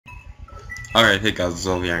Alright, hey guys, it's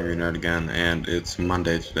TheAngryNerd again, and it's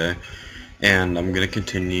Monday today, and I'm gonna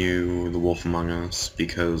continue The Wolf Among Us,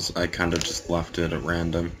 because I kinda just left it at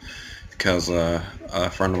random, because a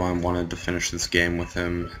friend of mine wanted to finish this game with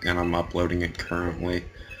him, and I'm uploading it currently,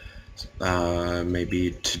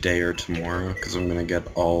 maybe today or tomorrow, because I'm gonna get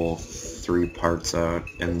all 3 parts out,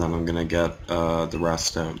 and then I'm gonna get the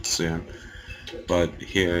rest out soon. But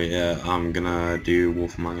here, yeah, I'm gonna do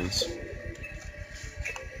Wolf Among Us.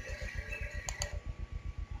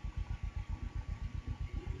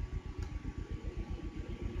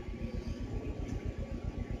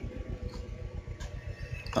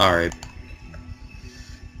 Alright.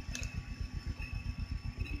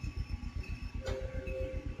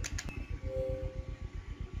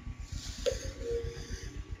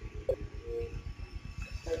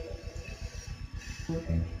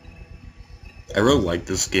 I really like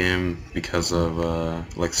this game because of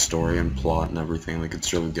like story and plot and everything. Like,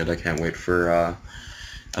 it's really good. I can't wait for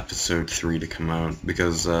episode 3 to come out,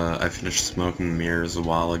 because I finished Smoking Mirrors a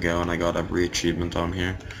while ago and I got every achievement on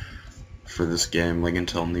here for this game, like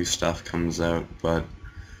until new stuff comes out. But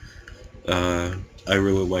I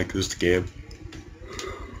really like this game.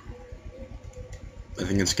 I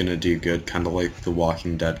think it's gonna do good, kind of like the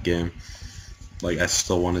Walking Dead game. Like, I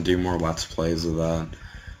still want to do more Let's Plays of that,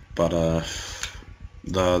 but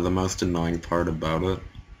the most annoying part about it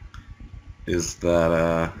is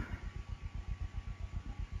that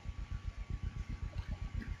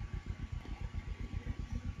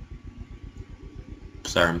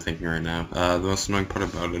sorry, I'm thinking right now. The most annoying part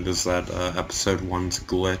about it is that episode 1's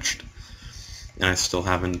glitched, and I still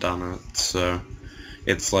haven't done it. So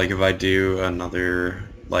it's like, if I do another,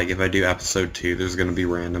 like if I do episode 2, there's gonna be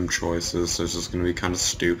random choices, so it's just gonna be kind of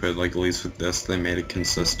stupid. Like, at least with this, they made it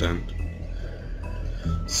consistent.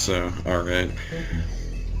 So, alright.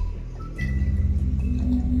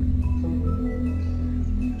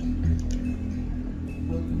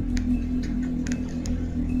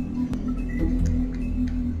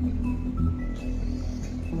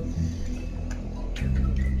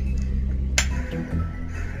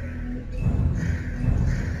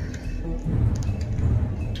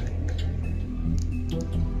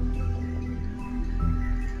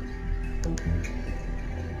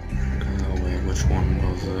 Wait, which one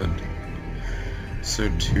was it?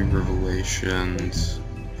 Episode 2 Revelations.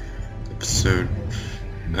 Episode...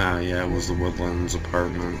 yeah, it was the Woodlands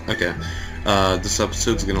apartment. Okay. This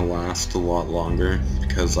episode's gonna last a lot longer,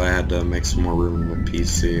 because I had to make some more room in my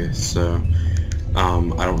PC, so...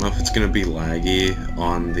 I don't know if it's gonna be laggy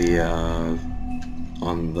on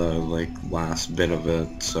the, like, last bit of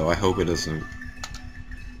it, so I hope it isn't.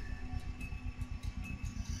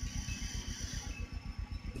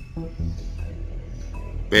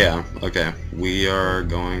 But yeah, okay, we are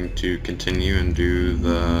going to continue and do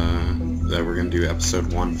we're gonna do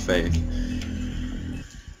episode 1, Faith.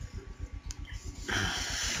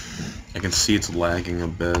 I can see it's lagging a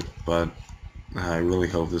bit, but I really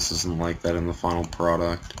hope this isn't like that in the final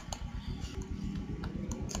product.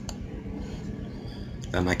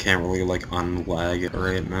 And I can't really, like, unlag it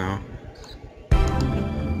right now.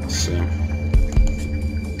 So...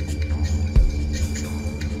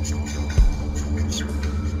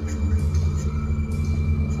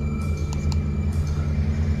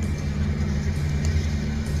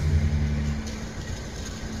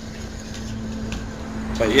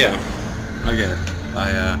 But yeah, okay,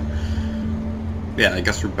 yeah, I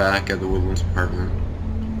guess we're back at the Woodlands apartment.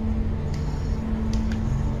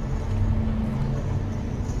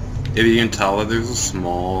 If you can tell that there's a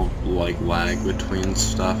small, like, lag between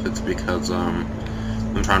stuff, it's because, I'm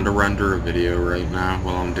trying to render a video right now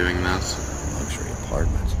while I'm doing this. Luxury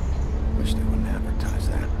apartments. Wish they wouldn't advertise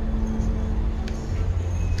that.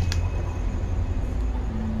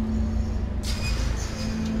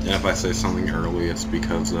 And if I say something early, it's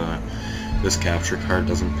because this capture card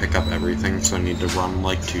doesn't pick up everything, so I need to run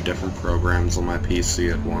like 2 different programs on my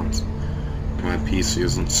PC at once. My PC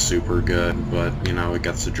isn't super good, but you know, it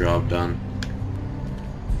gets the job done.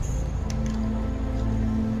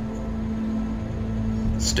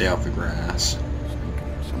 Stay off the grass.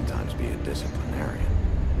 Sometimes be a disciplinarian.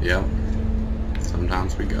 Yep.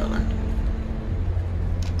 Sometimes we gotta.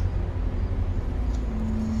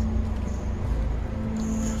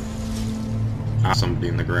 Somebody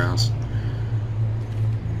in the grass.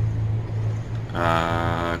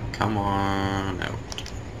 Come on out.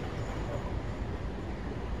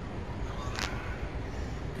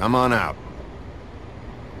 Come on out.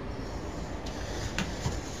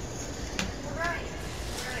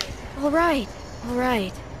 All right.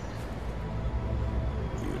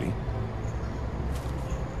 Beauty.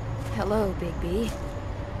 Hello, Big B.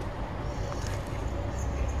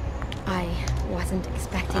 I wasn't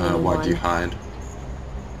expecting anyone. Why'd you hide?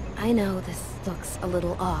 I know this looks a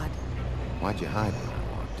little odd. Why'd you hide when I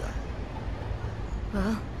walked up?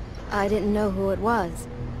 Well, I didn't know who it was.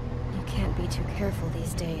 You can't be too careful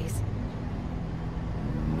these days.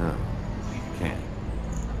 No, can't.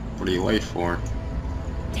 What are you late for?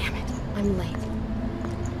 Damn it, I'm late.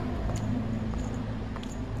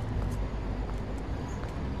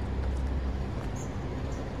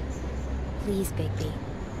 Please, Bigby.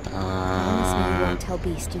 Promise me you won't tell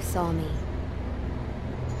Beast you saw me.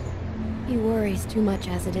 He worries too much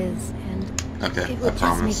as it is, and Okay, it would I just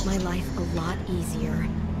promise. make my life a lot easier.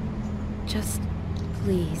 Just,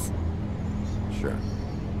 please. Sure,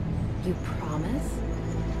 You promise?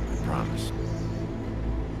 I promise.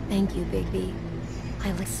 Thank you, Bigby.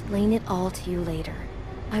 I'll explain it all to you later.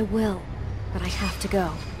 I will, but I have to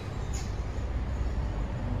go.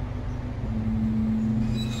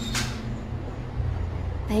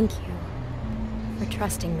 Thank you for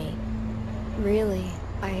trusting me. Really,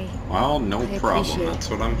 Well, no I problem. appreciate That's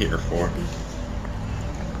what I'm here for. Bigby.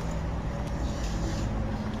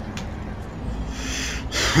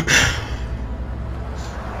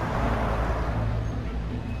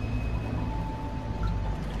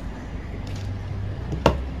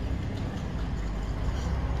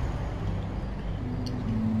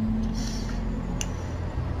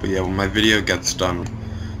 But yeah, when my video gets done,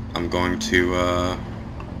 I'm gonna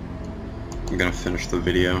finish the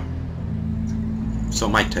video. So it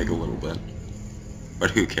might take a little bit, but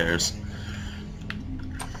who cares?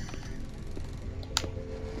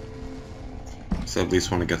 So at least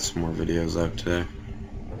want to get some more videos out today.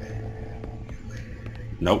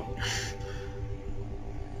 Nope.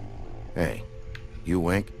 Hey, you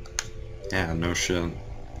wink? Yeah, no shit.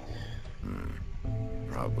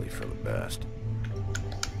 Probably for the best.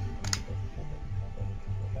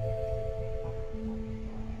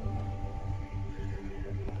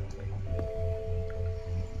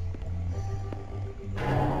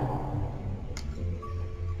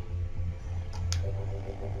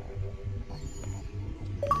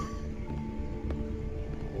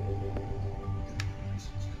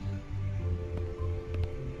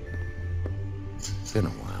 It's been a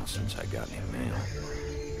while since I got any mail.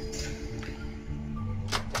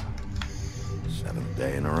 7th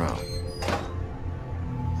day in a row.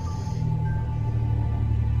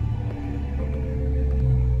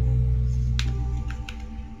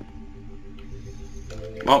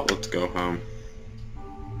 Well, let's go home.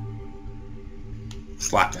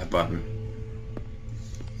 Slap that button.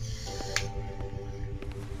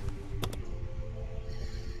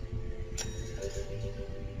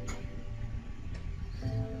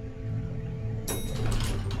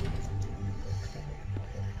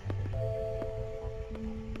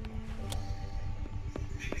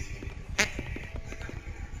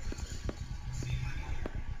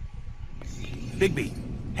 Bigby,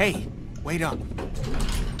 hey, wait up. I'm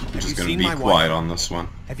Have you just gonna seen be my quiet wife? on this one.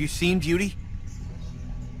 Have you seen Beauty?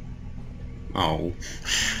 Oh.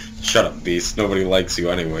 Shut up, Beast. Nobody likes you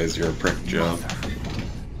anyways. You're a prick, Joe. Mother.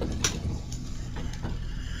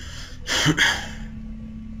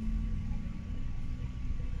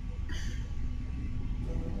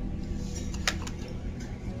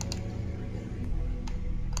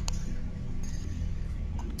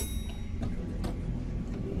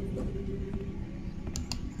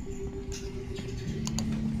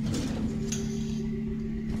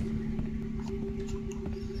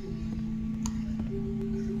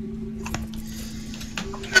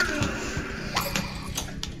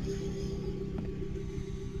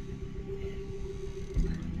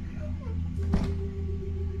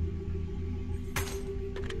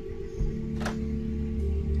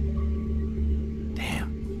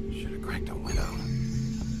 Damn, should have cracked a window.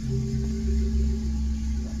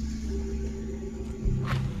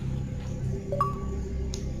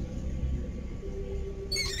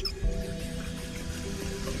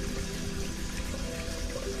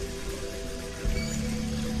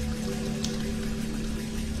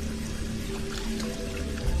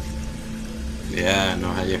 Yeah, I know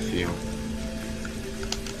how you feel.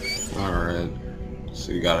 Alright.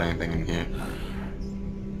 So you got anything in here?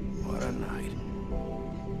 What a night.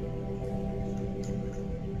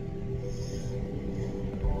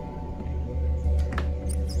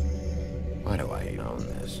 Why do I own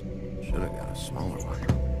this? Should have got a smaller one.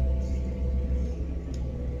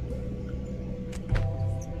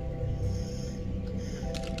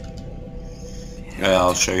 Yeah,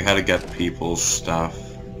 I'll show you how to get people's stuff.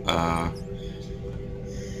 How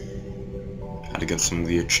to get some of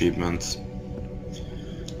the achievements.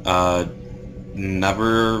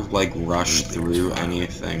 never, like, rush through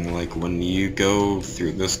anything. Like, when you go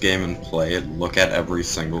through this game and play it, look at every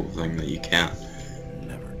single thing that you can.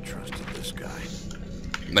 Never trusted this guy.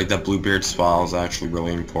 Like, that Bluebeard's file is actually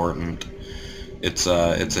really important. It's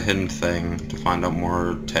a hidden thing to find out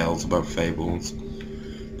more tales about fables.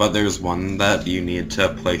 But there's one that you need to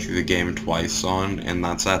play through the game twice on, and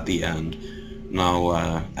that's at the end.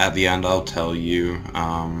 Now, at the end I'll tell you,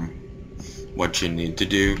 what you need to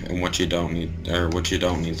do and what you don't need, or what you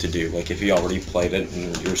don't need to do. Like, if you already played it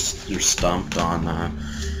and you're stumped on,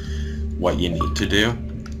 what you need to do,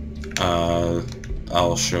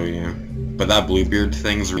 I'll show you. But that Bluebeard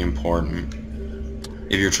thing's really important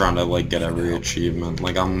if you're trying to, like, get every achievement.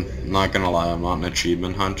 Like, I'm not gonna lie, I'm not an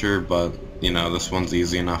achievement hunter, but, you know, this one's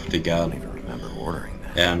easy enough to get. I don't even remember ordering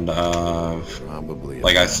that. And, Probably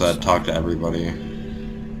like I said, talk to everybody.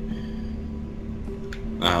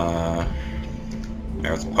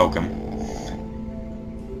 Let's poke him.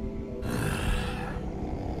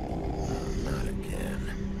 Not again.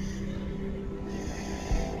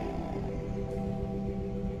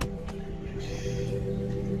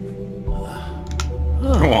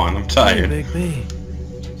 Go on, I'm tired. Hey, Big B.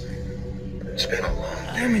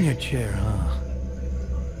 I'm in your chair, huh?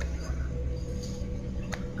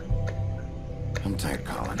 I'm tired,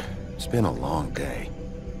 Colin. It's been a long day.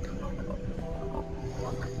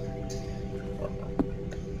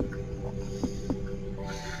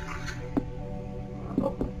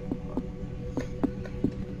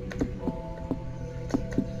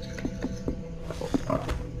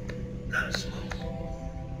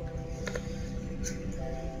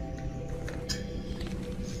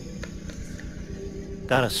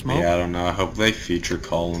 Got a smoke? Yeah, I don't know. I hope they feature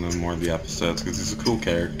Colin in more of the episodes, because he's a cool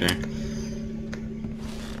character.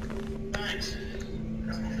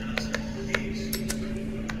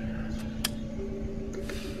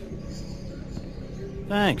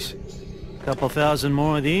 Thanks. Couple thousand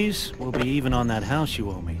more of these, we'll be even on that house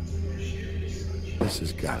you owe me. This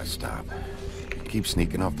has gotta stop. You keep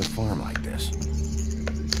sneaking off the farm like this.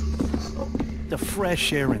 The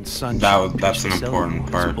fresh air and sunshine. That's an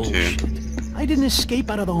important part, too. I didn't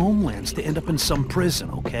escape out of the homelands to end up in some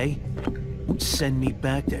prison, okay? Don't send me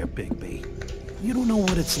back there, Big B. You don't know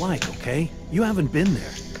what it's like, okay? You haven't been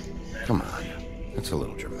there. Come on. That's a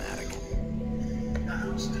little dramatic.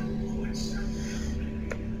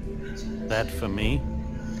 That for me?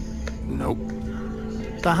 Nope.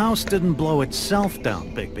 The house didn't blow itself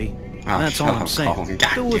down, Bigby. Oh, That's all I'm saying. Colin.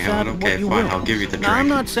 Do with that Okay, what you fine. will. I'll give you the Now, I'm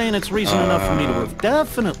drink. not saying it's reason enough for me to have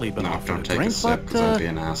definitely been No, offered don't a take a drink, sip, but because that'd be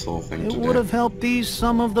an asshole thing it to would do. have helped ease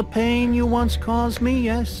some of the pain you once caused me,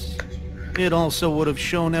 yes. It also would have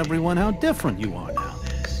shown everyone how different you are now.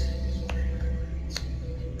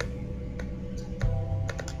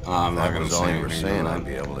 I'm not That gonna was say all you were anything saying. to I'd that.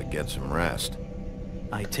 be able to get some rest.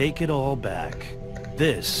 I take it all back.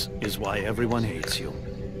 This is why everyone hates you.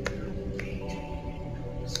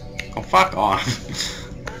 Oh, fuck off.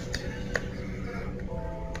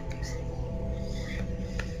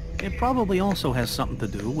 It probably also has something to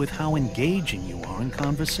do with how engaging you are in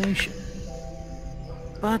conversation.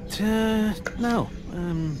 But, no,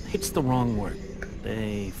 it's the wrong word.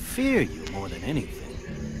 They fear you more than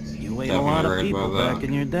anything. You ate a lot of Definitely right people about back that.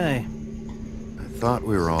 in your day. I thought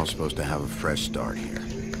we were all supposed to have a fresh start here.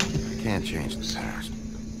 I can't change the past.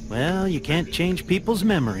 Well, you can't change people's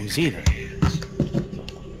memories either.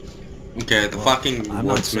 Okay, the fucking I'm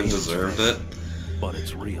not woodsman saying it's deserved right. it. But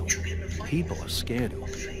it's real. People are scared of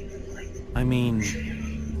it. I mean,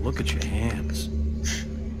 look at your hands.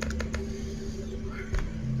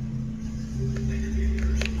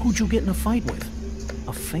 Who'd you get in a fight with?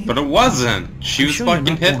 A fake? But it wasn't. She I'm was sure you're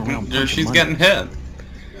fucking not hit, going around or punching she's getting hit.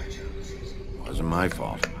 Wasn't my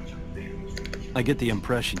fault. I get the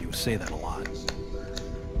impression you say that a lot.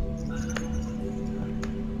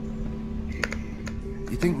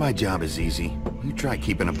 You think my job is easy? You try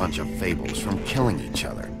keeping a bunch of fables from killing each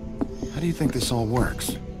other. How do you think this all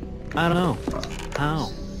works? I don't know. How?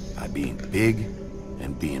 By being big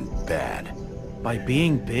and being bad. By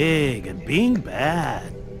being big and being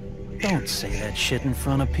bad. Don't say that shit in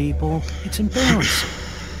front of people. It's embarrassing.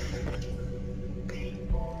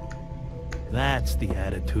 That's the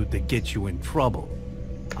attitude that gets you in trouble.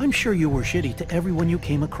 I'm sure you were shitty to everyone you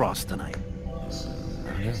came across tonight.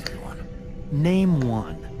 Not everyone. Name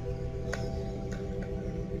one.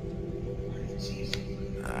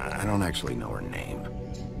 I don't actually know her name.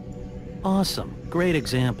 Awesome. Great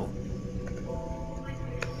example.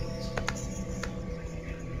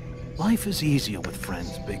 Life is easier with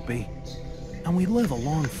friends, Bigby. And we live a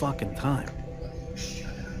long fucking time.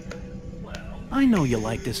 I know you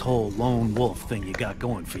like this whole lone wolf thing you got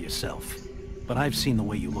going for yourself. but I've seen the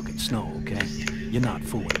way you look at Snow, okay? You're not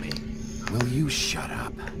fooling me. Will you shut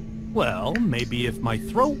up? Well, maybe if my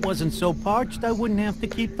throat wasn't so parched, I wouldn't have to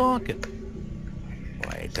keep talking.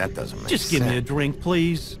 Wait, that doesn't make sense. Just give me a drink,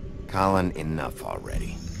 please. Colin, enough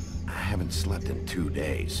already. I haven't slept in 2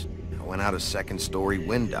 days. I went out a second-story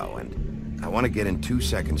window, and I want to get in 2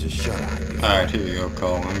 seconds of shut-eye. Alright, here you go,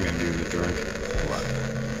 Cole. I'm gonna do the drink.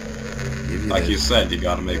 Look, give you Like this. you said, you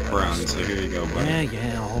gotta make friends, so here you go, buddy.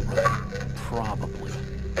 Yeah, all right. Probably.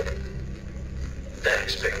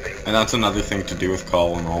 Thanks, Bigby. And that's another thing to do with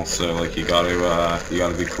Colin also, like you gotta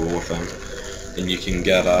be cool with him. And you can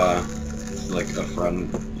get like a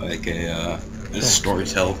friend, like a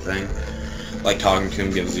storytell thing. Like talking to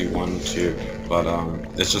him gives you one too. But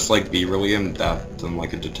it's just like be really in depth and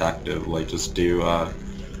like a detective, like just do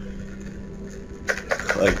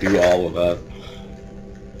like do all of that.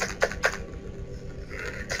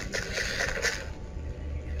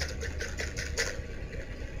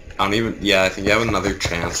 I think you have another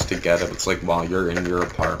chance to get it. It's like while you're in your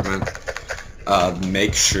apartment.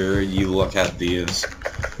 Make sure you look at these,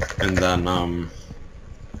 and then, and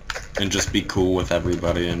just be cool with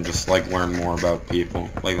everybody, and just, like, learn more about people.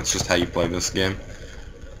 Like, that's just how you play this game.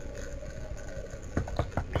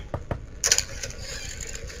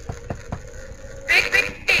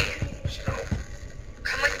 Snow.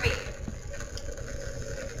 Come with me.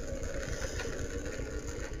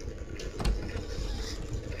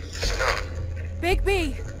 Snow.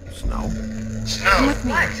 Bigby! Snow? Snow. Come with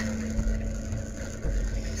me. What?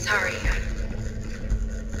 Sorry.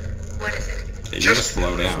 What is it? Yeah, you just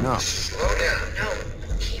slow down. Snow. Slow down. No.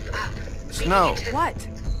 Keep up. We Snow. need to- What?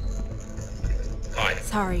 Hi.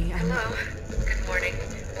 Sorry, Hello. Good morning.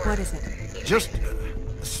 Or What is it? evening. Just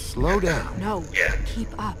slow down. No. Yeah. Keep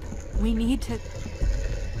up. We need to...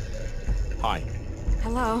 Hi.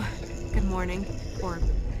 Hello. Good morning. Or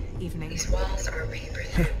evening. These walls are paper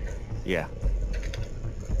thin. Yeah.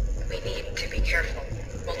 We need to be careful.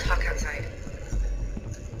 We'll talk outside.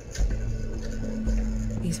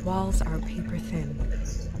 These walls are paper thin.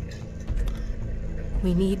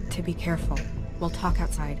 We need to be careful. We'll talk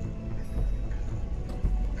outside.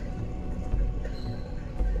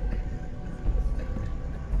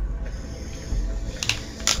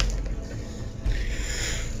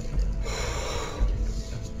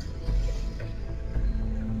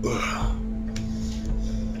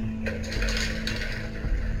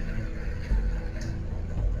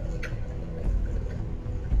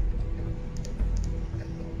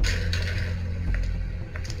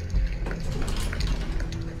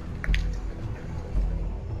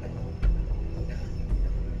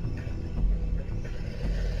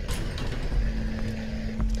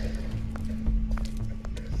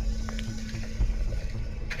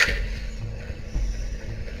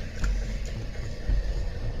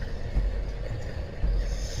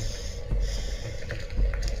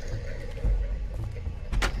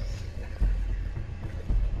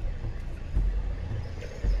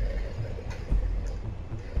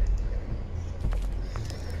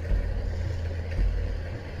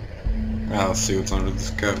 Let's see what's under this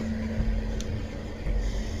coat.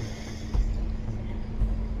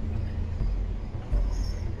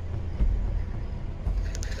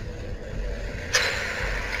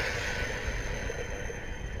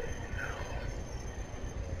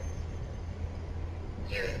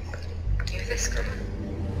 You this girl?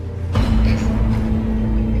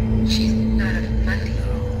 She's not a Monday,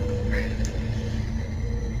 right?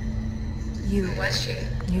 You Who was she?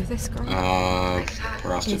 knew this girl? I thought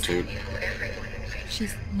Prostitute. you knew everyone in Phoenix.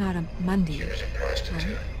 She's not a Mundy, She was a prostitute.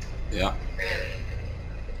 right? Yeah. Really?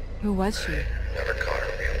 Who was she? Never caught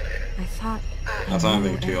her real name. I thought... That's I another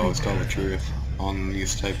knew thing too, always tell the everyone. truth on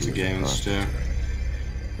these types of games too.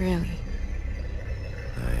 Really?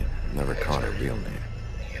 I never caught her real name.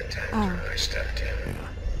 He attacked Oh. her. I stepped in.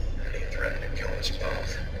 Yeah. And he threatened to kill us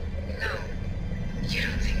both. No. You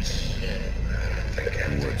don't think he... I don't think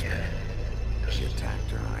anything Woodsman. yet. She attacked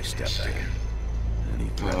her, I stepped in. And he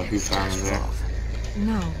threatened who to found kill us her? both.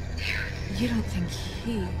 No. You don't think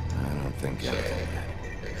he... I don't think anything yet.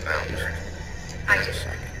 We found her. I Wait a did.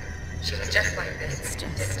 second. She was just like this. It's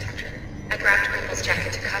just- Didn't touch her. I grabbed Grimmel's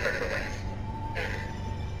jacket to cover her with. Then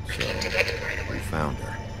I came to get you right We away. found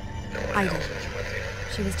her. No one I else did. was with you.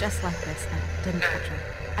 She was just like this, I didn't touch her.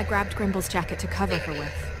 I grabbed Grimble's jacket to cover her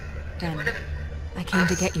with. Then I came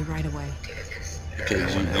to get you right away. Do this.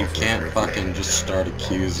 Okay, you can't fucking just start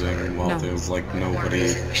accusing while No. there's like nobody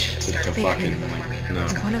to fucking like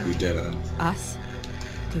know who did it. Us?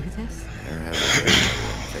 Do this? There hasn't been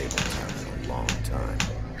a Fabletown in a long time.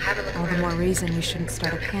 Have a look All the around. more reason we shouldn't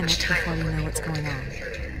start a Don't have panic much time before you know before what's people going come on.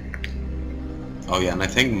 through. Oh yeah, and I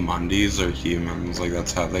think Mondays are humans, like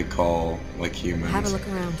that's how they call, like, humans. Have a look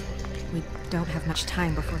around. We don't have much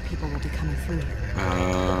time before people will be coming through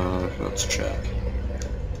here. Let's check.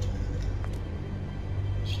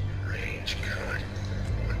 Strange God.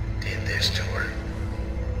 What did this to her?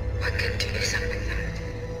 What could do something like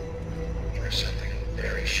that? Or something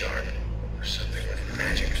very sharp. Or something with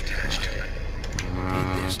magic attached to it.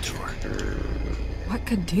 Did this to her. What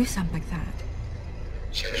could do something like that?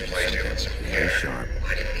 She was placed here with some Very hair. sharp.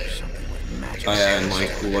 Something with magic. Oh yeah, and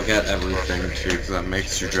like, look at everything too, because that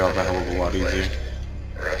makes your job a hell of a lot easier.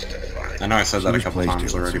 For us to find. I know I said that a was couple placed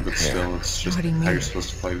times here with already, some but hair. still, it's just What do you how mean? you're supposed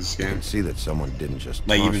to play this You game. can see that someone didn't just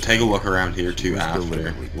Like, toss even take a it. look around here She too was after.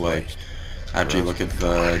 deliberately Like, placed. after you look at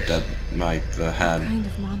the dead, like, the What head, kind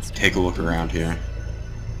of monster? take a look around here.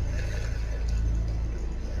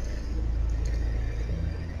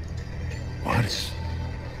 What?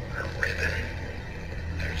 A ribbon.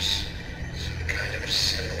 There's some kind of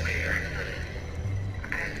symbol here.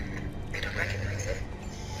 I don't recognize it.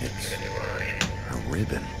 It's Neither do I. a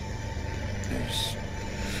ribbon. There's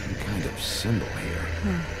some kind of symbol here.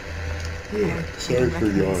 Sorry for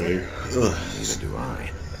yawning. Neither do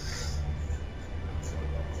I.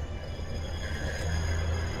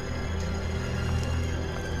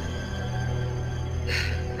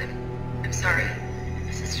 I'm sorry.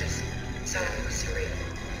 This is just so surreal.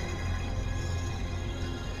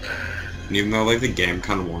 And even though, like, the game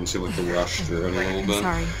kind of wants you, like, to rush through it a little I'm bit,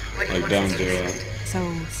 sorry. like, don't do it.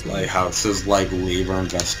 So sweet. Like, how it says, like, leave or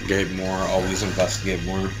investigate more, always investigate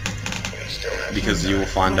more, We still have because you will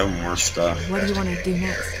find out more stuff. What do you want to do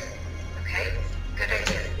next? Okay, good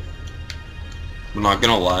idea. I'm not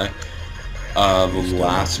gonna lie, the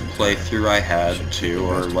last playthrough I had too,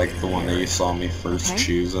 or like the one that you saw me first Okay,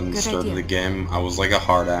 choose in the good start of idea. the game, I was like a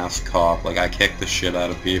hard-ass cop. Like, I kicked the shit out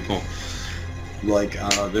of people. Like,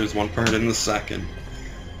 there's one part in the second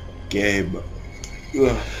game,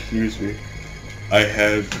 excuse me, I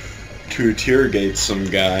had to interrogate some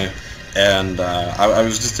guy, and I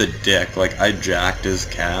was just a dick. Like, I jacked his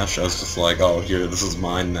cash. I was just like, oh, here, this is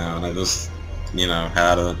mine now, and I just, you know,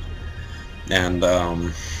 had it. And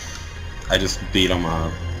I just beat him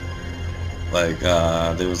up. Like,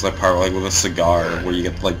 there was that part, like, with a cigar where you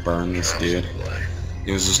get to, like, burn this dude.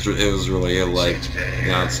 It was just, it was really, like, you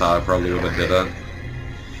know, that's how I probably would have did it.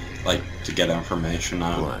 Like, to get information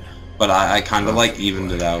out. Blood. But I kind of, like,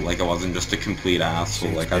 evened it out. Like, I wasn't just a complete asshole.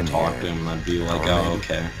 Like, I talked to him and I'd be like, oh,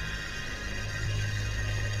 okay.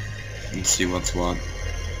 Let's see what's what.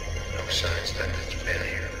 No signs that it's been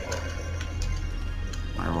here.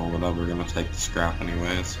 Alright, well, whatever, we're gonna take the scrap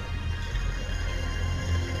anyways.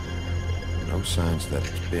 No signs that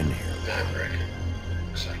it's been here. Fabric.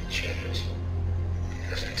 Looks like jeans.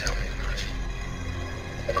 Doesn't tell me much.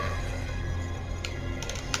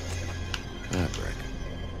 Fabric.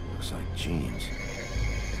 Looks like jeans.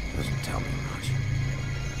 Doesn't tell me much.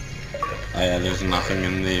 Oh yeah, there's nothing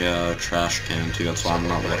in the trash can too, that's why I'm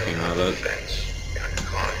not looking at it. Fence. Got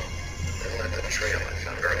caught. And left the trail I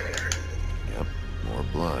found earlier. Yep, more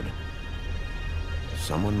blood.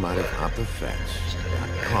 Someone might have hopped the fence, got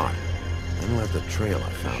caught, and left the trail I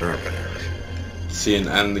found earlier. See,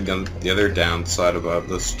 and the other downside about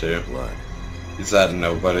this too Blood. is that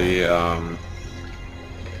nobody,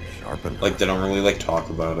 Sharpened. like, they don't really, like, talk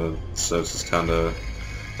about it, so it's just kind of,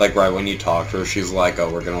 like, right when you talk to her, she's like,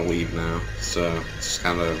 oh, we're gonna leave now, so it's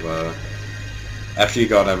kind of, after you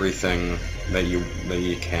got everything that you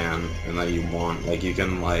can, and that you want, like, you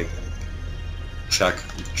can, like, check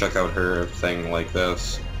out her thing like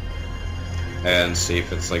this, and see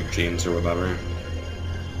if it's, like, jeans or whatever,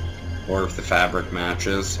 or if the fabric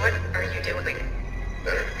matches. What are you doing?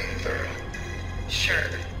 Better be thorough. Sure.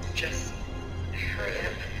 Just hurry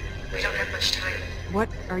up. We don't have much time. What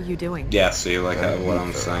are you doing? Yeah, see, like, what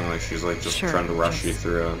I'm saying, like, she's, like, just Sure, trying to rush you just-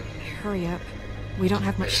 through it. Hurry up. We don't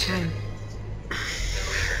have much time.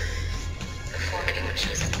 Before anyone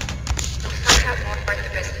shows up. We'll find out more about the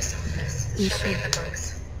business office. You She'll be in should the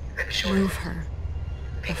books. I'm sure. Move her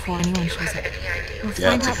before anyone Do you shows have up. any idea? We'll Yeah,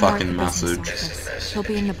 find it's a out more at fucking the business message. office. She'll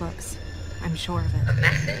be in the books. I'm sure of A it.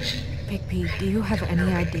 message? Big P, do you have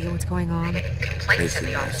any idea what's going I on? get complaints at the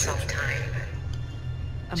Basic office all the time.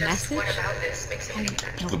 A Just message? what about this makes it I think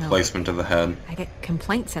that? The don't know. placement of the head. I get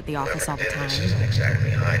complaints at the office all the This time. isn't exactly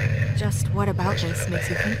hiding it. Just what about this makes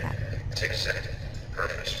you think that? It's exact.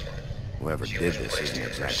 Purposeful. Whoever She did was this placed isn't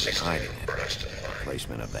here for exactly 60 hiding it. for us to find.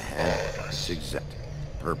 Placement of the All head. of us. It's exact.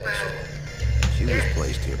 Purposeful. She was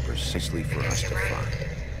placed here precisely for us to find.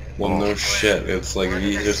 Well, no shit. It's like, if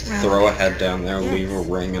you just throw a head down there, leave a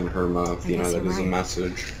ring in her mouth, you I know, guess that you're is a right.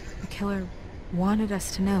 message. The killer wanted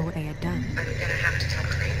us to know what they had done. I'm gonna have to tell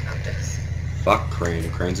Crane about this. Fuck Crane.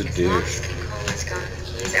 Crane's a douche.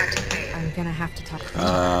 I'm gonna have to talk to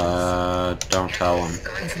him. Don't tell him.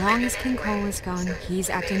 As long as King Cole is gone, he's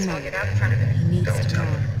acting mean. He needs to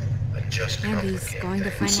know. And he's going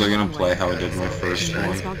to find out. I'm still gonna anyway. play how I did my first He might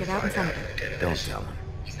as one. well get out in front of it. Don't tell him.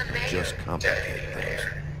 It'll just complicate things.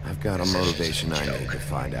 I've got a motivation I need to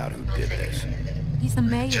find out who did this. He's the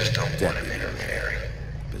mayor. Deputy mayor.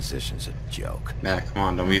 Position's a joke. Yeah, come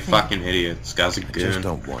on, don't be a fucking idiot. This guy's a I just goon.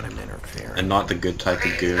 don't want him interfering. And not the good type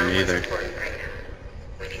of goon either.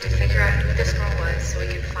 We need to figure out who this girl was so we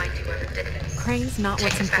can find whoever did this. Crane's not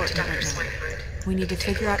what's Take us back to important Dr. right now. Swinehart. We need to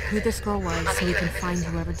figure out who this girl was so we can find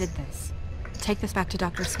whoever did this. Take this back to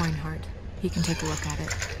Dr. Swinehart. He can take a look at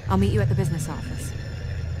it. I'll meet you at the business office.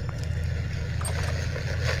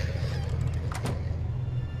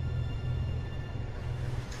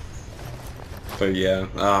 But yeah,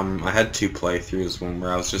 I had 2 playthroughs, one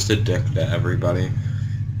where I was just a dick to everybody.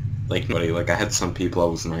 Like, I had some people I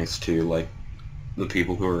was nice to, like, the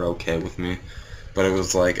people who were okay with me. But it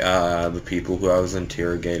was like, the people who I was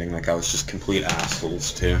interrogating, like, I was just complete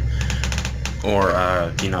assholes to. Or,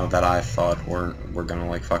 you know, that I thought were gonna,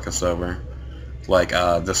 like, fuck us over. Like,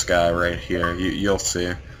 this guy right here, you'll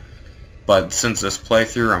see. But since this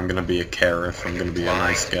playthrough, I'm gonna be a Karif, I'm gonna be a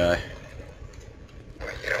nice guy.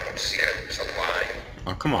 You don't see it, there's a line.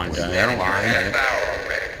 Oh, come on, guy, I Yeah, don't line. Half hour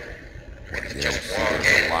already. We You can don't just see walk there's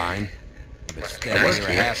a in. line? I've been standing here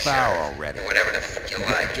a half hour already. Do whatever the fuck you You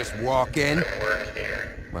like. just walk in? Work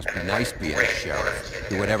here. Must be nice being a sheriff.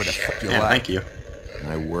 Do whatever the fuck you Yeah, like. thank you.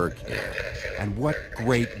 I work here. And what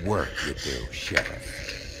great work you do, Sheriff.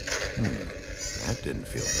 That didn't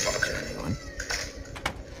feel very genuine.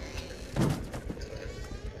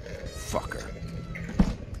 Fucker.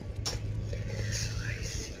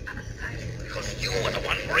 Because you were the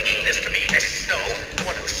one bringing this to me, Miss Snow. The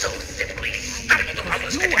one who so simply stumbled upon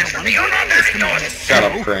this catastrophe. You're not very doors. Shut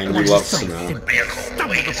up, Crane, you love Snow. You're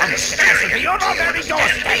not very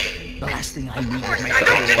doors. The last thing I need is my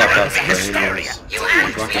Fuck up, Crane. hysteria. You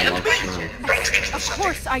fucking love Snow. Of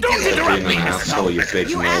course I do. Being an asshole, you big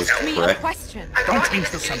You nose asked me a prick. question. Don't change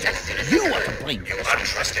the subject. You are to blame for this.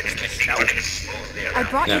 Untrusted in this running smoothly I around.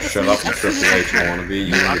 brought Yeah, you this shut news up, you as soon Triple as I H could. wannabe,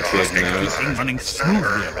 you and your big nose. Things running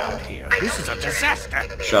smoothly around here. This is a disaster.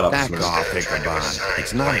 Shut up, Back Snow. off, Ichabod.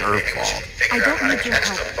 It's not her fault. I don't need your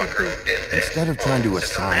help, Big B. Instead of trying to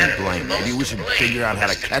assign blame, maybe we should figure out how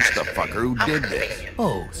to catch the fucker who did this.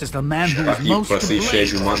 Oh, says the man who Fuck is you, most to pussy, blame. shave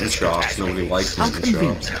your for mutton this chops. Nobody catastrophe. likes I'll mutton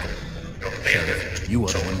convince chops. you. You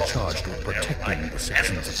are the one charged with protecting the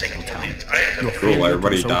citizens of Singletown. Your Cool, failure to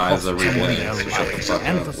everybody do so dies costs every someone day, their so shut the lives fuck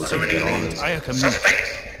and up. the Let's safety get of on the it. entire community.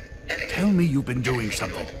 Tell me you've been doing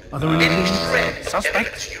something. Are there any leads?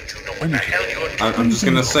 Suspects? Anything. I'm just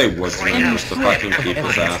gonna say Woodsman, just to fucking keep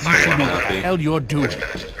his asshole You know what the happy. hell you're doing.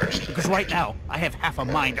 Because right now, I have half a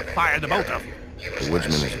mind to fire the both of you. The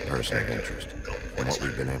woodsman is a person of interest. From what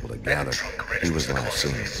we've been able to gather, he was last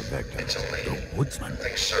seen with the victim. The woodsman?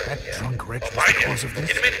 That drunk wretch was the cause of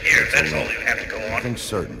this? Get him in here, that's all you have to go on. Nothing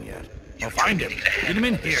certain yet. Well, find him. Get him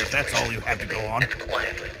in here if that's all you have to go on.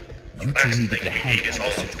 Quietly. You two need to get a handle is on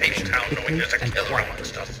all the of situation Fabletown knowing quickly there's a and killer quietly.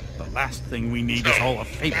 amongst us. The last thing we need is all of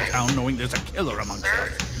Fabletown knowing there's a killer amongst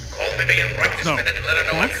us. Call Vivian right this No. minute and let her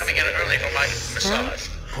know I'm Yes? coming in early for my massage.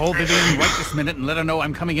 Call Vivian right this minute and let her know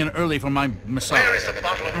I'm coming in early for my Where massage. is the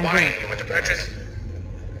bottle of I wine will. you went to purchase?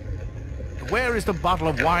 Where is the bottle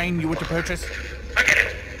of wine you were to purchase? Forget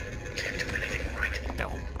it. Can't do anything right.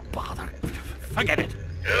 Don't bother. Forget it.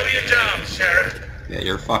 Do your job, Sheriff. Yeah,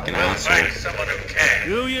 you're a fucking We'll asshole. find someone who can.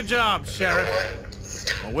 Do your job,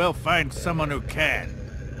 Sheriff. Or we'll find someone who can.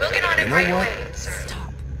 We'll get on it know right what? away, sir.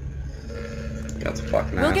 Stop. That's a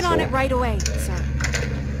fucking We'll get on it asshole. right away, sir.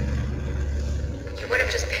 You would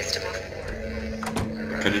have just pissed him off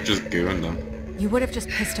more. Could've just gooned him. You would have just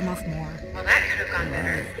pissed him off more. Well, that could have gone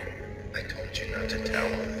better. I told you not to tell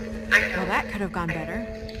him. I know. Well, that could have gone better.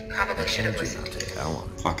 Probably should have Told you listened. not to tell him.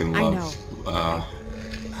 Fucking I love,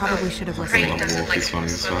 Probably should have fucking listened. love Wolf, he's funny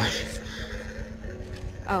as fuck.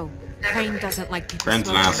 Oh, Crane doesn't like people Crane's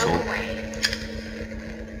an smoking. asshole. Go away.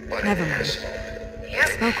 What Never an mind. asshole. Yep.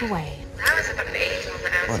 Smoke away. That was about an 8 on the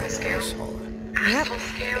What asshole an scale. asshole. Yep. Asshole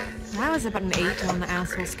scale? That was about an 8 on the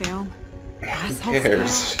asshole scale. Who Asshole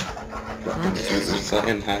cares? scale? They're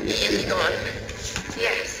saying how you Is he feel. gone?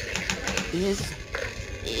 Yes.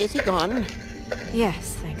 Is he gone?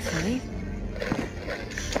 Yes, thankfully.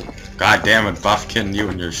 God damn it, Buffkin, you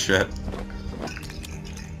and your shit.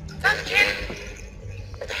 Buffkin!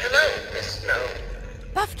 Hello, Miss Snow.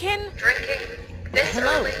 Buffkin! Drinking? This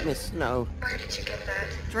Hello, early? Miss Snow. Where did you get that?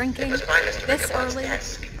 Drinking? It was by Mr. This Ichabod's early?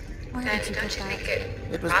 desk. Where And did you don't get you think that?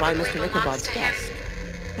 it It was by probably Mr. belongs Ichabod's to him? desk.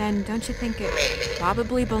 then don't you think it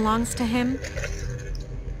probably belongs to him?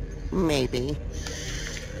 Maybe.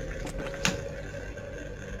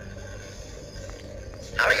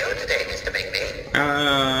 How are you today, Mr.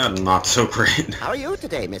 Bigby? Not so great. How are you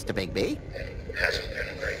today, Mr. Bigby? Hasn't been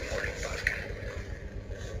a great morning, Buffkin.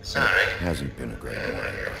 Sorry. Hasn't been a great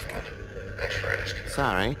morning, Buffkin. Thanks for asking.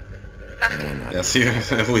 Sorry. Yeah, see,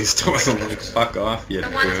 at least it wasn't like, fuck off, you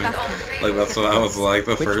dude. Like, that's what I was like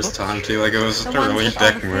the first time, too. Like, it was just a really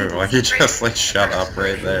dick move. Like, he just, like, shut up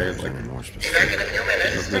right there. He's like, Be back in a few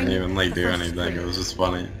minutes. just didn't even, like, do anything. It was just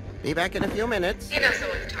funny. Be back in a few minutes. He knows the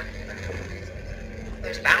one you're talking about.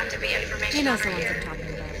 There's bound to be information He knows on the her ones here. I'm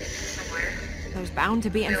talking about. Somewhere. There's bound to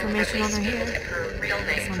be information on her We'll at least be able to here. get her real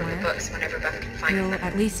name from the Somewhere. books whenever Buff can find We'll them.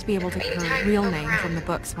 at least be able to get her real name from the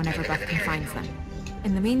books whenever Buffkin finds them.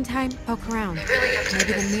 In the meantime, poke around. I really have to Maybe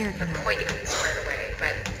get the this mirror can help. appointment squared away,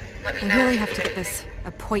 but let me I know really if have you to need get this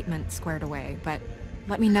appointment squared away, but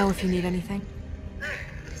let me know if you need anything.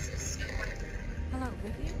 Hello,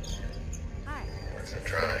 Vivian? Hi. Let's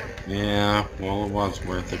try. Yeah, well, it was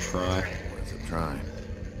worth a try. Worth a try.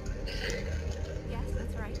 Yes,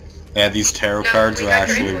 that's right. Yeah, these tarot cards we are got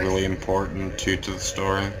your actually invoice. really important, too, to the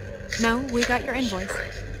story. No, we got your invoice.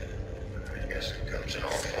 I guess it comes in all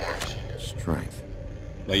forms. Strength.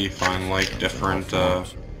 Like, you find, like, different,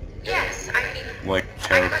 Yes, I mean, like,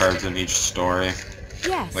 tarot cards in each story.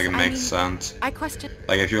 Yes, Like, it I makes mean, sense. I question...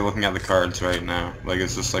 Like, if you're looking at the cards right now, like,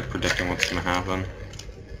 it's just, like, predicting what's gonna happen.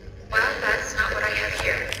 well, that's not what I have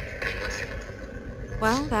here.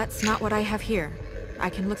 Well, that's not what I have here. I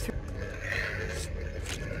can look through...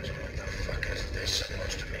 What the fuck is this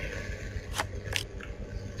supposed to mean?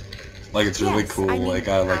 Like, it's really Yes, cool, I mean- like,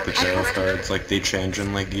 I like the tarot cards, like, they change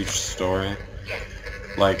in, like, each story. Yeah.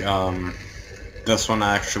 Like, this one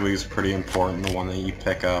actually is pretty important, the one that you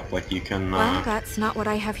pick up, like, you can, Well, that's not what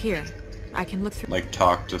I have here. I can look through... like,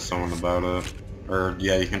 talk to someone about it. Or,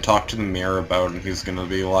 yeah, you can talk to the mirror about it, and he's gonna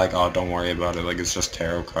be like, oh, don't worry about it, like, it's just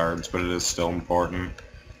tarot cards, but it is still important.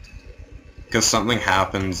 Because something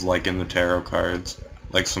happens, like, in the tarot cards.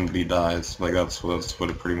 Like, somebody dies. Like, that's what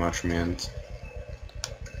it pretty much means.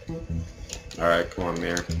 Alright, come on,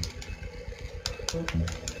 mirror.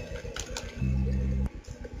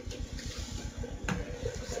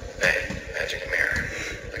 Hey, magic mirror.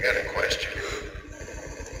 I got a question.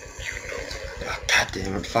 You know Oh, God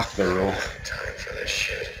damn it, fuck the rule. time for this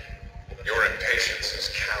shit. Your impatience is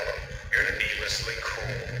callow. You're needlessly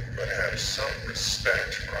cruel, but have some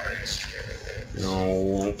respect for our history.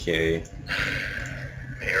 Oh, okay.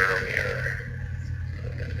 Mirror, mirror.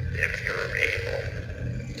 If you're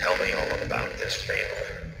able, tell me all about this fable.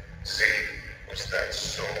 See, was that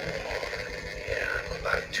so hard? Yeah, I'm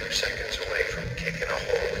about 2 seconds away from kicking a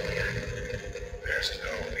hole in you. There's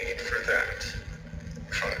no need for that.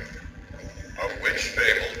 Fine. Of which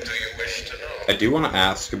fable do you wish to know? I do want to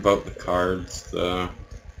ask about the cards, though.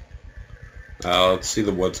 Let's see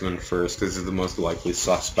the woodsman first, because he's the most likely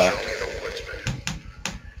Show suspect. me the woodsman.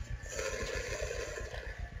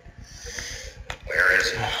 Where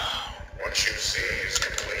is he? Once you see he's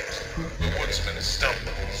complete, the woodsman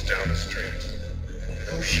stumbles down the street.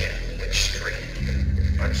 Oh shit, which street?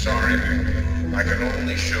 I'm sorry, I can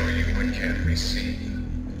only show you what can't be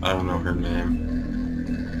seen. I don't know her name.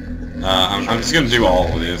 I'm just gonna do all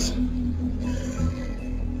of these.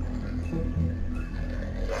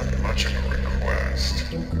 Not much of a request.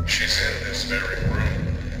 She's in this very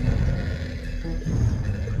room.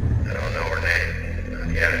 I don't know her name.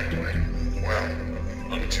 Not yet, anyway. Well,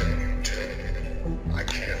 until you do, I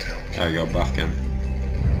can't help you. There you go, Buffkin.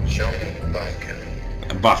 Show me Buffkin.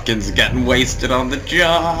 Buffkin's getting wasted on the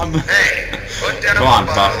job! Hey, put down Come on,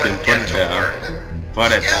 the bottle Buffkin, and put get it to down. work.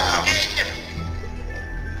 Put it down.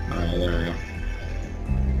 Alright, there we go.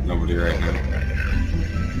 Nobody right now.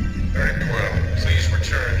 Very well. Please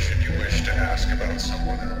return should you wish to ask about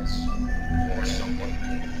someone else. Or someone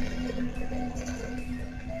new.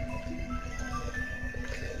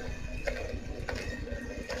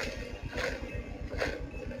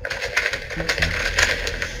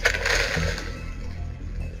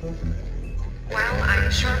 Well,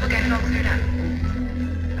 I'm sure we'll get it all cleared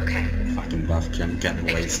up. Okay. Fucking Buffkin getting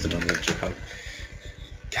wasted on the job.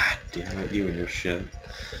 God damn it, you and your shit.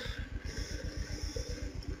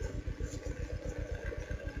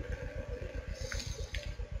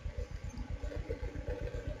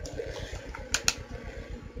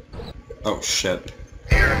 Oh shit.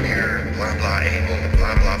 Here, blah blah able,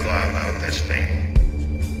 blah blah blah about this thing.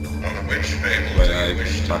 Of which fable Wait, do I you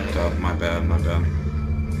wish to fucked up. My bad, my bad.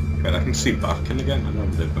 Wait, I can see Buffkin again? I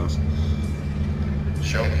never did those.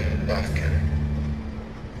 show me Buffkin?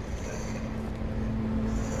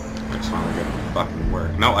 I just wanna get fucking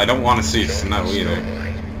work. No, I don't want to see snow either.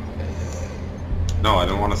 No, I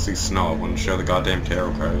don't want to see snow. I want to show the goddamn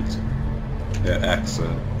tarot cards. Yeah, exit.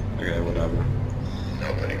 Okay, whatever.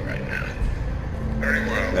 Nobody right now. Very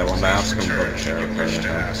well. Yeah, I want to ask him about the Church, tarot you card. wish to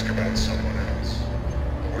ask about someone else.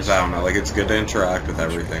 Because I don't know, like, it's good to interact with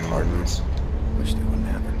everything on this. Wish they wouldn't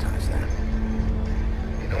advertise that.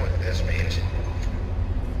 You know what this means?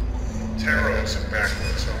 Tarot is a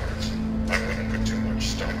backwards art. I wouldn't put too much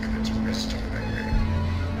stock in its wisdom, maybe.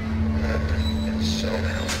 But it's so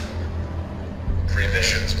helpful.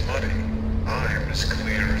 Prevision's muddy. I'm as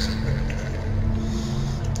clear as a window.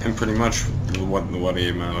 And pretty much what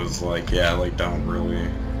he meant was like, yeah, like, don't really,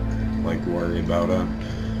 like, worry about it.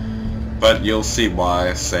 But you'll see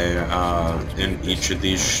why, say, in each of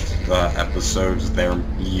these episodes,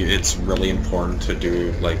 it's really important to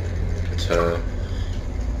do, like, to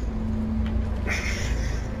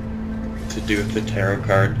do with the tarot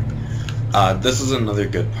card. This is another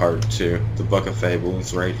good part, too. The Book of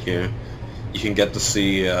Fables right here. You can get to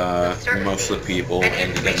see most of the people,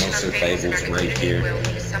 and you get most of the fables right here.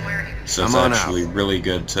 So it's actually really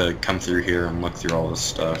good to come through here and look through all this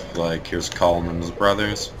stuff. Like, here's Colin and his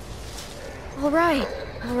brothers. Alright,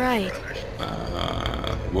 alright.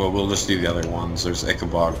 Well, we'll just do the other ones. There's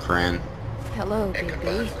Ichabod Crane. Hello, Big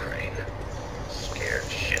B. Scared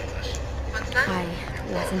shitless. I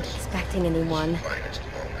wasn't expecting anyone. Finest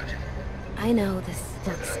moment. I know this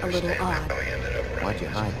looks a little odd. Why'd you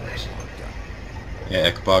hide? Yeah,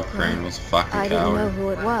 Ichabod Crane was a fucking I didn't know coward. who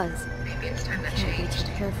it was. Maybe it's time to Can't be change.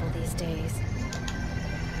 too careful these days.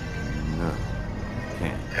 No.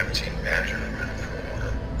 Can't. Haven't seen Badger around for a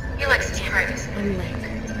while. He likes his privacy. I'm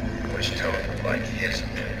Lick. Wish Toad would like his a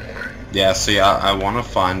bit more. Yeah, see, I want to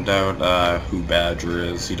find out who Badger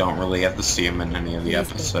is. You don't really get to see him in any of the Please,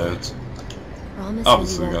 Big episodes. Promise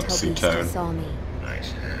Obviously, me we you got won't to tell see Beast to Toad. saw me.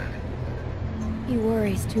 Nice hat. He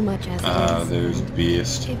worries too much as it is. There's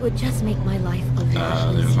Beast. It would just make my life a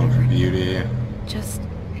little There's one for easier. Beauty. Just,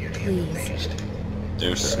 Beauty and the please, Beast.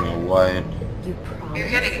 There's Snow White. you You're promise.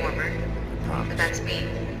 getting warmer, but that's me.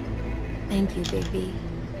 Thank you, Big B.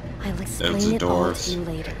 I'll the explain it all doors. to you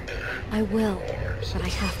later. I will, but I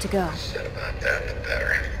have to go. Said about that, the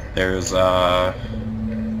better. There's, yeah,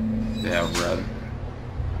 Red.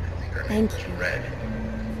 Thank you Red.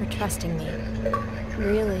 for trusting me.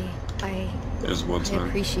 Really, I There's Woodsman.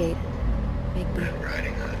 appreciate it, Big B.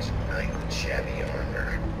 Riding hoods, knight with shabby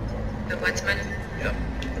armor. The woodsman? Yep.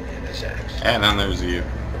 And his axe. And then there's you.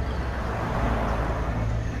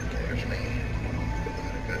 There's me.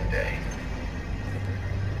 Had a good day.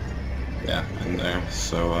 Yeah, in there.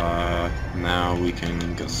 So, now we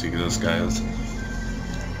can go see who this guy is.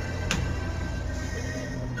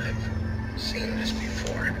 I've seen this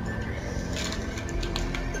before.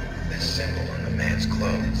 This symbol on the man's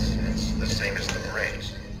clothes. It's the same as the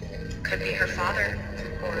brace. Could be her father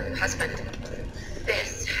or husband.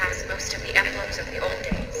 This has most of the emblems of the old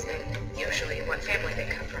days, and usually what family they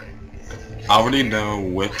come from. I already know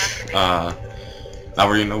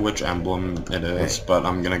which emblem it is, but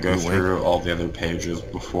I'm gonna go through all the other pages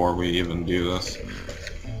before we even do this.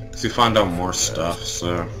 So you find out more stuff,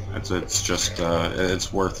 so it's just,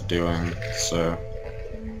 it's worth doing, so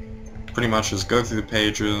pretty much just go through the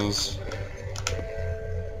pages.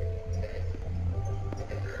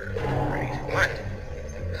 Great. What?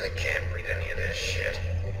 I can't read any of this shit.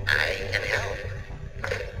 I can help.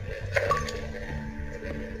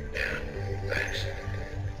 Yeah, thanks.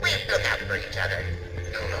 We look out for each other.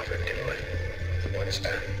 Don't overdo it. What's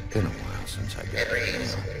that? Been a while since I got It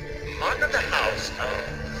reads, Honor the house of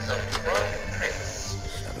the Crown Prince.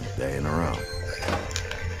 7th day in a row.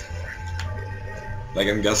 Like,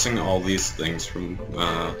 I'm guessing all these things from,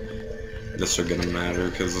 this are gonna matter,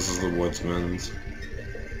 because this is the Woodsman's.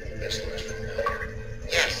 This looks familiar.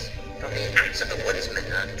 Yes, from the Acts of the Woodsman,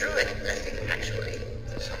 a druid, I think, actually.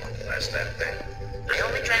 Someone blessed that thing. I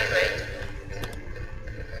only translate.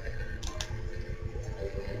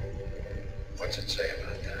 What's it say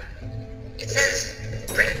about that? It says,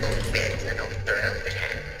 Prickle bit and over outfit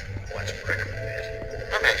hand. What's prickle bit?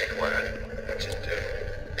 A magic word. What's it do?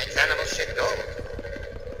 Makes animals shit gold.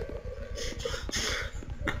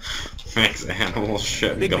 Makes animals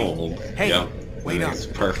shit Big B. gold. Hey, Yep. wait That up. makes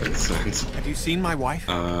perfect sense. Have you seen my wife?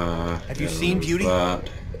 Have you seen Beauty? That.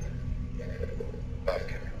 Buck.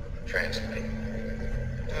 Translate.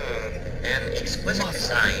 An exquisite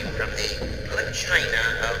sign from the good china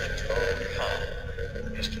of Toad Hall.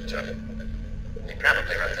 Mr. Tuck. He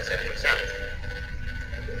probably wrote this in himself.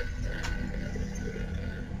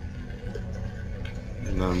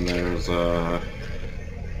 And then there's, yeah,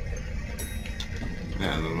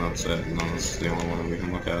 then that's it. And then that's the only one we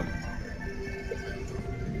can look at.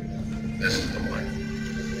 This is the one.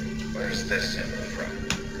 Where's this symbol from?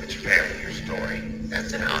 Which family or story?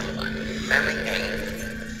 That's an odd one. Family name.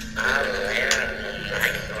 I'll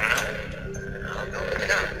go look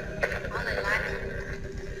it up. All in Latin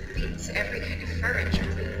means every kind of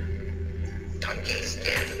furniture. Donkey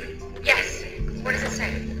skin. Yes. What does it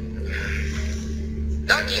say?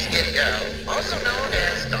 Donkey skin girl, also known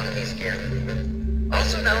as donkey skin.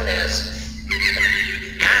 Also known as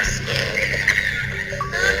ass skin.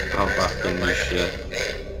 Oh, fucking shit.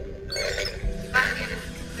 Fucking.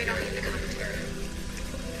 We don't need the commentary.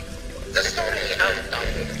 The story of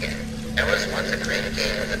donkey skin. There was once a great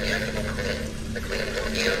king with a beautiful queen. The queen grew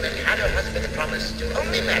ill and had her husband promise to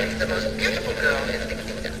only marry the most beautiful girl in the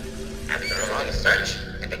kingdom. After a long search,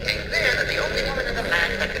 it became clear that the only woman in the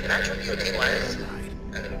land that could match her beauty was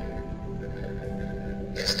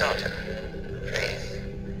his daughter, Faith.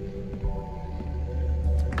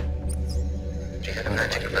 She had a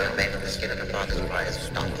magic glove made from the skin of her father's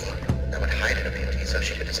prized donkey that would hide her beauty so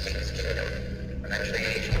she could escape his kingdom.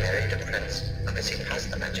 Eventually, she married a prince because he passed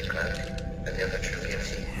the magic glove and knew her true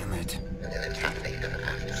beauty. Damn it. And then it happily ever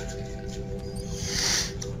after.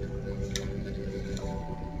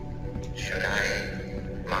 Should I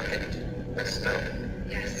mark it with snow?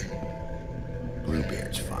 Yes.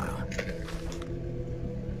 Bluebeard's file.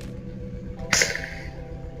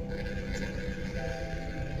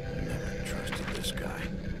 Never trusted this guy.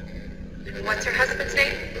 What's her husband's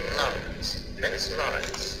name? Lawrence. Prince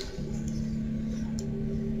Lawrence.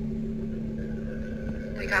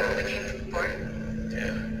 We got what we came for.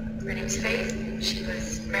 Yeah. Her name's Faith. She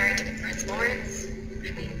was married to Prince Lawrence. I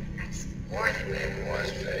mean, that's more than It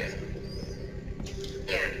was Faith.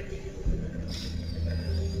 Yeah.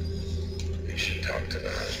 You should talk to the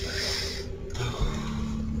husband.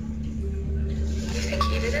 You think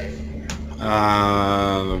he did it?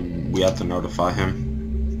 We have to notify him.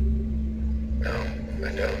 No, I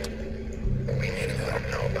don't. But we need to let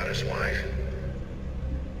him know about his wife.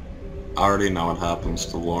 I already know what happens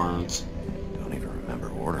to Lawrence. Don't even remember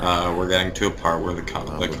ordering. We're getting to a part where the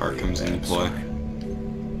car comes into play.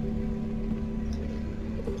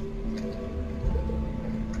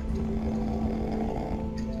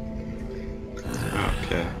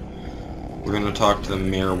 Okay. We're gonna talk to the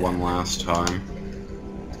mirror one last time.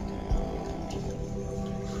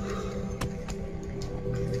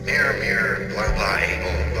 Mirror, mirror, blah blah,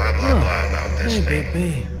 able, blah blah blah about this Hey, thing. Big B.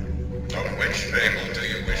 Of which fable do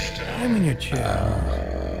you wish to know? I'm in your chair.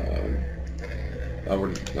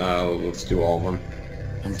 Let's do all of them.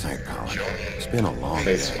 I'm tight, Colin. It's been a long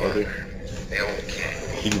Face day. photo. The old king.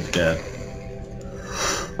 He's dead.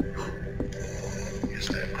 His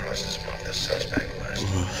name crosses him off the suspect list.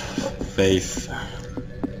 Faith.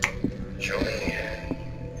 Show me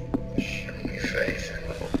Faith.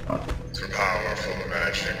 Through powerful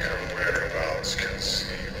magic, her whereabouts concealed.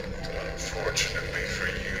 Unfortunately for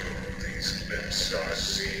you, these lips are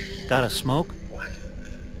sealed. Got a smoke? What?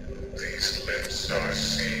 These lips are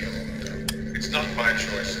sealed. It's not my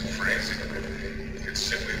choice in phrasing it. It's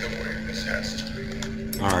simply the way this has to be.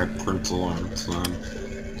 Alright, Prince Lawrence then.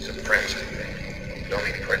 He's a prince, I think. You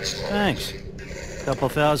only Prince Lawrence. Thanks. Couple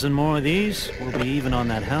thousand more of these, we'll be even on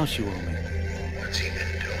that house you owe me. What's he been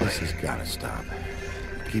doing? This has gotta stop.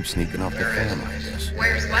 Keep sneaking off the phone like this.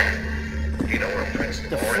 Where's what? You know where Prince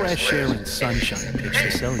The Lawrence fresh air lives? and sunshine pitch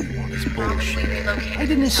to sell you on is Probably bullshit. relocated I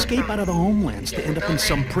didn't to escape out of the homelands to end up in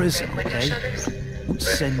some prison, Window okay? shutters? Don't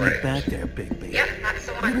send me back there, Big B. Yep, that's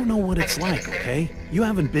the one. You don't know what it's I can take like, us there. okay? You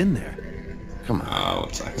haven't been there. Come on. Oh,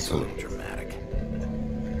 it's It's a excellent. little dramatic.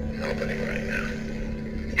 Nobody right now.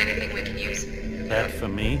 Anything we can use. That for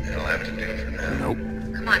me? It'll have to do for now. Nope.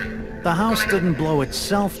 Come on. The house didn't blow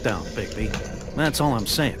itself down, Bigby. That's all I'm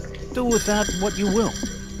saying. Do with that what you will.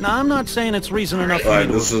 Now, I'm not saying it's reason enough for Alright,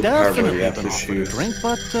 me to this have is the part where definitely you have been to offered a choose. drink,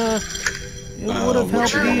 but, it would have what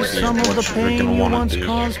helped you're ease gonna some do, of the what you're pain gonna you wanna once do.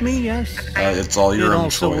 caused me, yes? It's all your It own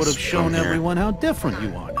also would choice have shown from here. everyone how different you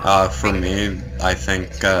are now. For me, I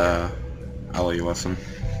think, I'll let you listen.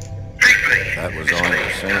 That was all you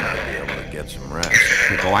were saying. I'd be able to get some rest.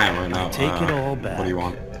 Glamour now. Take it all back. What do you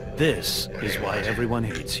want? This is why everyone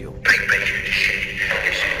hates you. Big baby shit.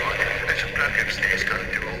 This is what there's a bloke upstairs going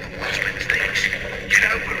to do all the watchman's things. Get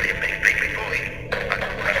over it, big baby boy.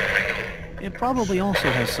 It probably also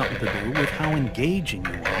has something to do with how engaging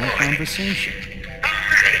you are in conversation.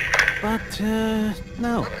 But,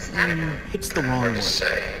 no. It's the wrong word.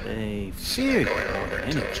 They fear you more than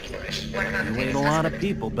anything. You ate a lot of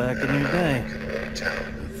people back in your day. I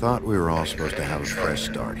thought we were all supposed to have a fresh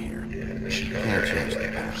start here. Can't change the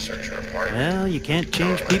past. Well, you can't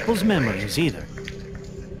change people's memories either.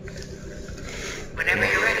 Whenever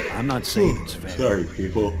you're ready. I'm not saying it's fair. Sorry,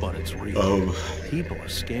 people. But it's real. People are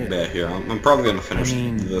scared. Yeah, here, I'm probably gonna finish I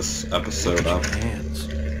mean, this episode up hands.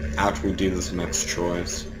 after we do this next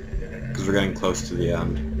choice, because we're getting close to the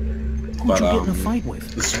end. Who'd But, you get in a fight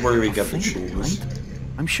with? this is where we get to Fable, choose. right?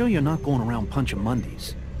 I'm sure you're not going around punching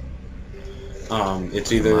Mondays.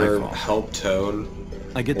 It's either Help Toad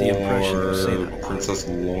I get the impression you say or that a lot. Princess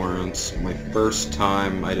Lawrence. My first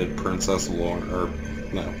time I did Princess Lawrence, or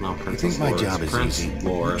no, not I Princess think my Lawrence, job is Prince easy. You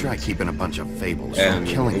Lawrence. try keeping a bunch of fables from And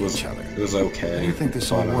killing it was, each other. It was okay. How do you think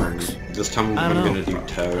this all but, works? This time I I'm don't gonna know.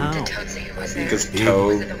 do Toad. How? Did Toad say he was there? Because Big.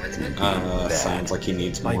 Toad Was it the woodsman? sounds like he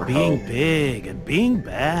needs By more being help. big and being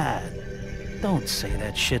bad. Don't say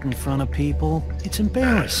that shit in front of people. It's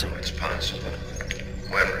embarrassing. It's possible.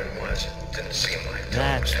 Whoever it was, it didn't seem like Toad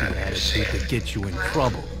That's was the happy to see attitude him. that gets you in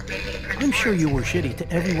trouble. Maybe Prince I'm sure you Lawrence. were shitty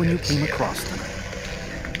to everyone you came across tonight.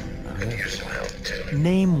 Could use some help, too.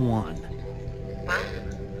 Name one. Well,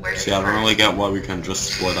 where did See, you I don't find really it? get why we can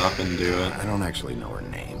just split up and do it. I don't actually know her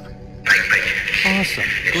name. Awesome.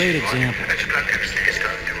 Great example.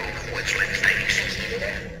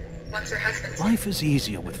 What's her husband's name? Life is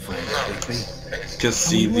easier with friends, Bigby. Just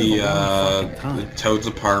see And we live a long the fucking time. Toad's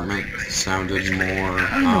apartment sounded more,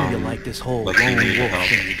 I know you like this whole like he lone needed wolf help.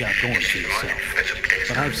 thing you got going for yourself.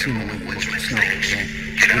 But I've seen the way you look at snow, okay?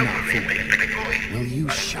 You're not fooling me. Will you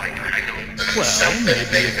shut up? Well,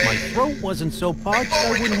 maybe if my throat wasn't so parched, I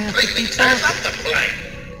wouldn't have to keep talking.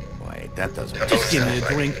 Wait, that doesn't Just give me a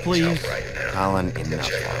drink, please. Colin,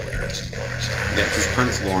 enough already. Yeah, because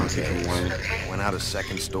Prince Lawrence can wait. Went out a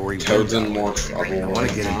second story Toad's in window. more trouble I want right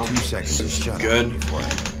to get now. in 2 seconds So and it's shut good up before I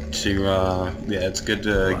to, yeah, it's good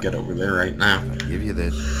to get over there right now. give you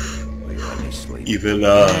this. Will you let me sleep? Even,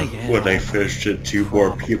 Yeah, when I yeah. fished it, 2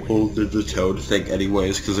 more people did the Toad thing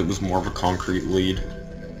anyways, because it was more of a concrete lead.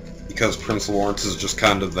 Because Prince Lawrence is just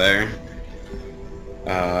kind of there.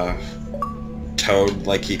 Toad,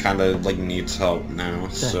 like, he kind of, like, needs help now,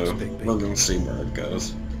 so Big B. we're gonna see where it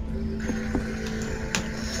goes.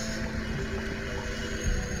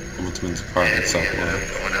 Woodsman's apartment, or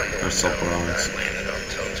Lawrence. Landed on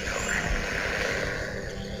Toad's car.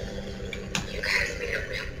 You guys made a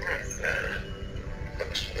real mess.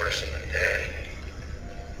 Looks worse than the day.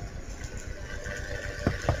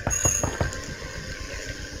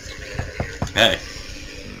 Hey.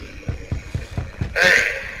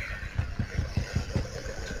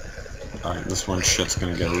 Alright, this one shit's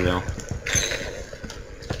gonna get real.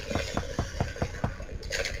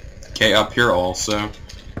 Okay, up here also.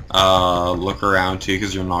 Look around too,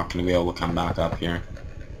 because you're not gonna be able to come back up here.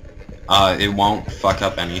 It won't fuck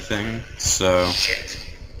up anything, so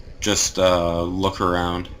just look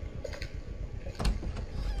around.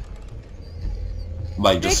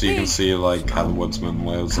 Like, just so you can see, like, how the woodsman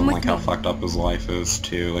lives and, like, how fucked up his life is,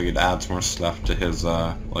 too. Like, it adds more stuff to his,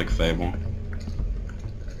 like, fable.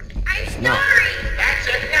 I'm sorry! That's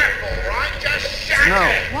enough, all right? Just shut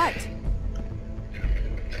it! What?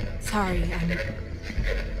 Sorry,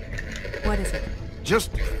 What is it? Just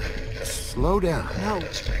slow down. No,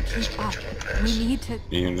 keep up. We need to...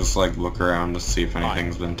 You can just, like, look around to see if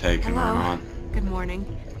anything's been taken or Hello? not. Good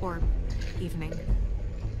morning. Or evening.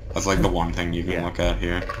 That's, like, the one thing you can look at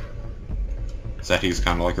here. Is that he's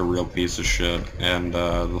kind of like a real piece of shit, and,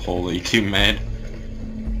 the hole that you two made.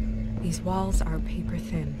 These walls are paper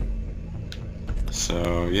thin.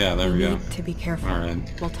 So, yeah, there we We go. need to be careful.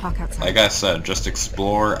 Alright. We'll talk outside. Like I said, just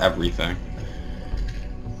explore everything.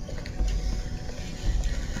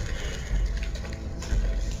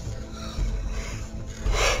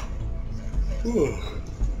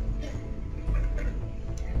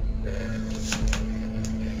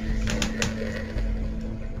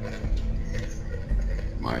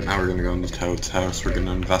 Alright, now we're gonna go into Toad's house. We're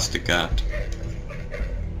gonna investigate. That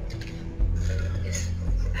is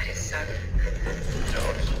son.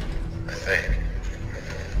 Toad, I think.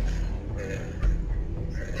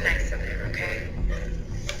 Nice up there, okay?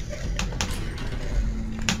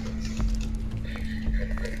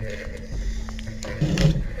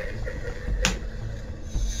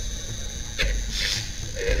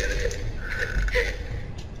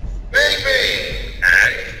 Baby!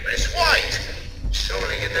 And Miss White!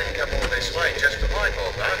 Surely you didn't come all this way just for my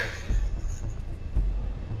fault, huh?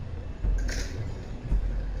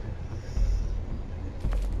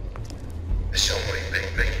 Sorry,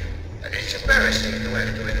 baby. It's embarrassing to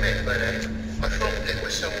have to admit, but I thought it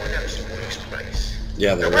was someone else in Willy's place.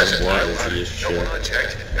 Yeah, there There was wasn't blood no as one. he is No one shit. I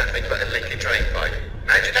checked. Nothing but a leaky drain pipe.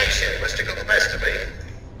 Imagination must have got the best of me.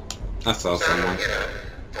 I saw someone. You know,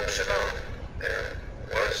 false alarm. There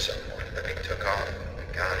was someone that he took off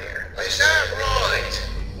and got here. Is that right?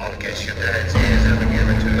 I guess your dad's ears haven't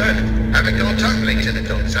given to that. Haven't gone totally to the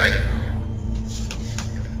dogs, eh?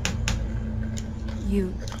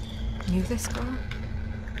 this girl?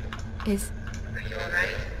 Is... Are you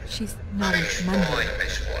alright? She's not a member, Fine,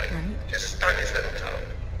 Miss White. right? Just stuck his little toe.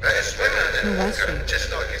 A swimmer, Who was she?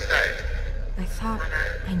 just like his dad. I thought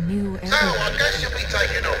I knew So, I everyone. guess you'll be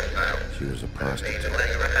taking off now. She was a Need prostitute. to let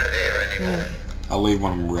you around here anymore. Really? I'll leave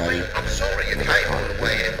when I'm ready. I'm sorry you came all the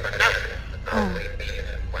way in, but no. I'll Oh. be here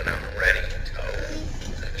when I'm ready to go.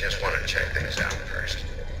 I just want to check things out first.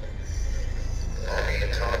 The longer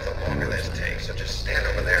you talk, the longer this takes. So just stand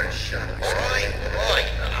over there and shut up.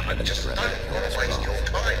 Alright. Just don't waste your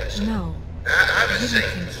time. No. Have a seat.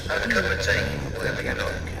 Have a cup of tea. Whatever you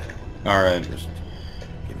know. Alright. Just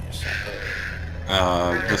give me a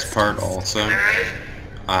second. This part also,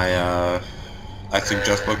 I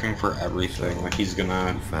suggest looking for everything. Like, he's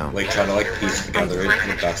gonna, like, try to, like, piece together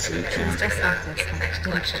the best that he It was can. just like this, but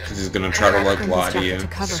didn't check. Because he's gonna try to, like, lie to you,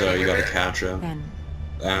 so you gotta catch him. Then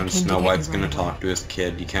And Snow White's gonna talk to his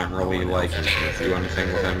kid. You can't really, like, do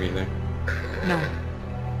anything with him either. no.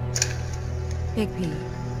 Big P,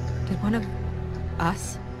 did one of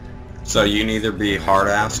us? So you can either be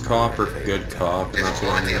hard-ass cop or good cop, and that's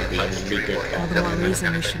what I'm gonna be. I'm gonna be good All cop. the more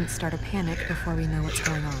reason we shouldn't start a panic before we know what's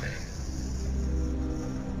going on.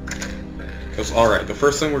 Because, alright, the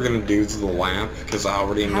first thing we're gonna do is the lamp, because I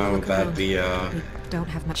already Have a know look that around. the, We don't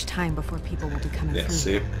have much time before people will be coming yeah, through.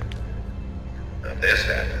 see? Now this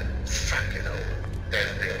happened. Fucking hell.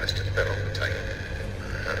 There's the Mr. Fell off the table.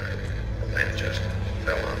 The man just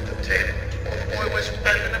fell off the table. The boy was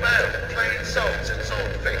banging about, playing songs and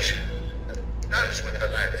swordfish. Notice with the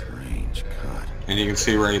lamp. Strange cut. And you can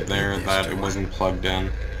see right there that it wasn't plugged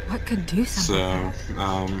in. What could do something?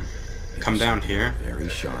 So, come down here, Very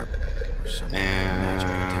sharp. Or something magic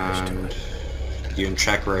attached to and it. you can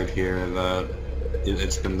check right here that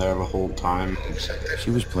it's been there the whole time.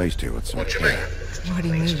 She was placed here with some What do you mean? care. What do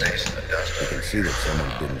you mean? Stays in the dust. You can see that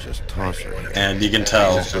someone didn't just toss her here. And you can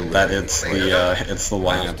tell that it's the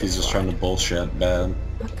lamp. He's just trying to bullshit bad.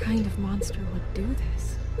 What kind of monster would do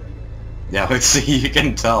this? Yeah, like, see, you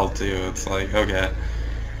can tell too. It's like, okay.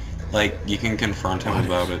 Like, you can confront him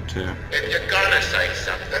about it too. If you're gonna say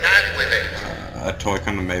something, act with it. A toy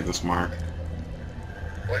couldn't have made this mark.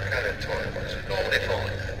 What kind of toy was it? Normally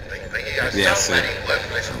fine. He has Yeah, so see. many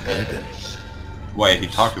worthless balls. Wait, he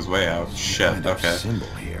talked his way out. Shit, Kind of okay. symbol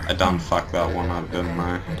here. I done fucked that one up, didn't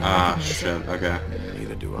I? Ah, shit, okay.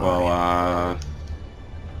 Neither do I. Well,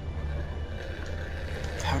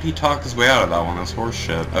 how'd he talk his way out of that one? That's horse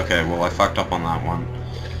shit. Okay, well, I fucked up on that one.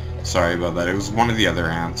 Sorry about that. It was one of the other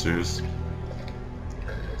answers.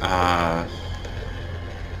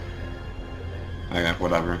 Okay,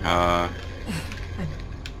 whatever.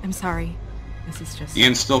 I'm sorry. This is just... You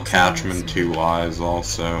can still catch him in two lies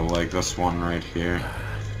also, like this one right here.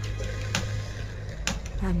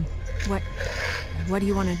 What do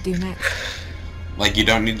you want to do next? Like, you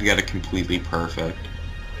don't need to get it completely perfect.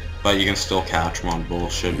 But you can still catch him on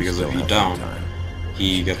bullshit, because if you don't,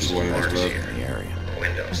 he gets away with it. in the area.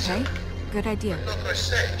 Windows. Okay, good idea. Like I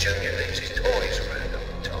said, Junior leaves his toys around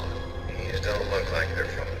all the time. These don't look like they're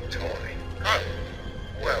from a toy. Oh,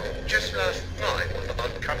 well, just last night when the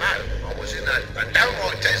blood come out, I was in a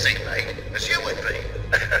downright dizzy, mate, as you would be.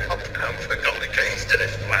 I forgot the keys to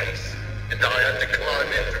this place, and I had to climb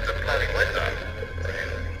in through the bloody window.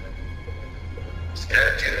 Really?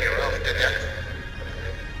 Scared Junior off, did you?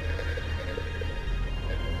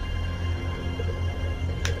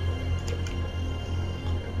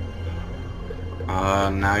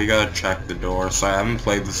 Now you gotta check the door. So I haven't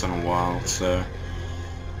played this in a while, so...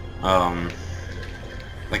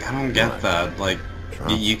 Like, I don't get that. Like,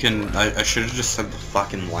 you can... I should've just said the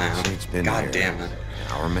fucking lamp. It's been God here. damn it.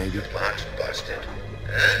 An hour maybe? Lock's busted.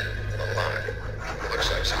 The lock.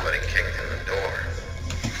 Looks like somebody kicked in the door.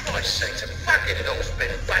 Christ's sakes, a fucking door's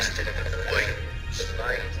been busted in a week.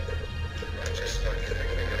 Slate. Just like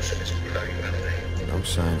everything else in this bloody building. No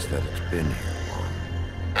signs that it's been here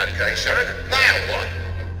long. Okay, sir. Now what?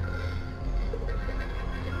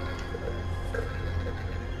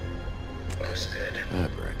 Busted.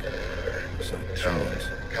 Fabric. Looks like jeans.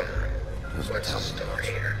 Come on. Doesn't What's tell the me story much.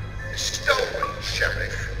 here? Stolen,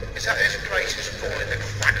 Sheriff. Is that this place is full of the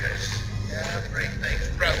crackers? Everything's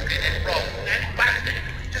broken and wrong and busted.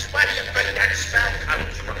 Just where do you think that smell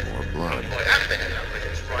comes from? More blood. Boy, I've been in love with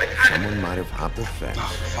this right. Someone might have hopped the fence. Oh,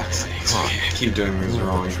 for fuck's sakes. I keep doing these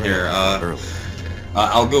wrong Trail here. early.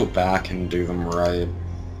 I'll go back and do them right.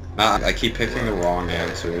 I keep picking the wrong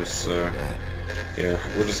answers, so... Here,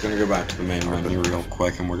 we're just gonna go back to the main menu real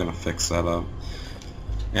quick and we're gonna fix that up.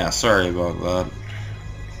 Yeah, sorry about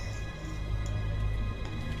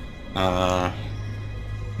that.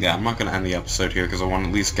 Yeah, I'm not gonna end the episode here because I want to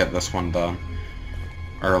at least get this one done.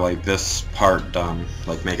 or like this part done.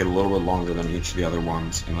 Like make it a little bit longer than each of the other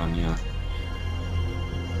ones, and then yeah.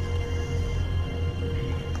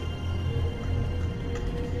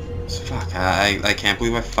 Fuck, I can't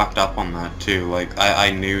believe I fucked up on that too. Like I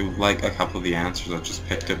knew like a couple of the answers, I just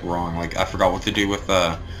picked it wrong. Like I forgot what to do with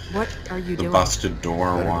What are you the doing? busted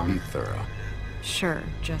door Better be one. thorough. Sure,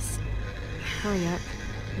 just hurry up.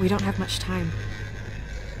 We don't have much time.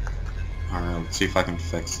 Alright, let's see if I can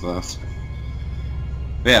fix this.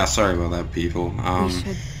 Yeah, sorry about that, people. We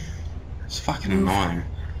should It's fucking move annoying.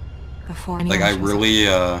 before anyone Like I shows really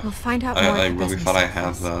up. We'll find out more I at the really business thought I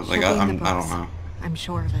had office. that. Like She'll be in I the don't books. know. I'm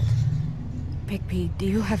sure of it. Bigby, do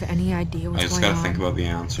you have any idea I what's just going gotta on? think about the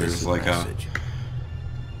This answers. is Like message.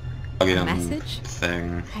 plug-in message?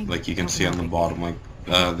 thing. I Like you can don't see on the know. bottom. Like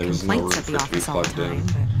there's no room Complaints at for the it to be office all the plugged in.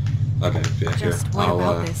 time, Okay, yeah, but here. just what I'll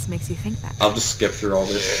about this makes you think that? I'll just skip through all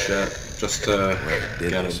this shit just to Whoever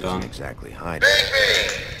did get this it done. isn't exactly hiding.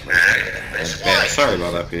 Yeah, sorry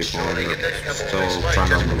about that, people. I'm still trying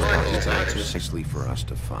to remember about these answers. Precisely for us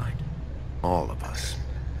to find. All of us.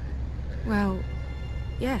 Well,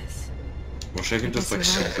 yes. Wish I could just like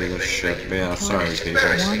guess you're skip through this shit. But yeah, The sorry, killer people.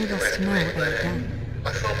 wanted us to know what they had done.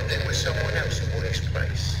 I thought there was someone else in Woodie's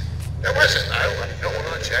place. There wasn't, though. Not when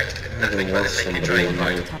I checked. Nothing There but was a leaking somebody drain in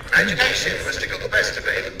pipe. there. Imagination must have got the best of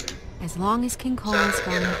it. As long as King Cole is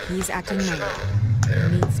gone, he's acting normal.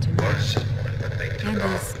 He needs to know. And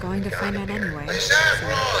he's going to find out anyway, so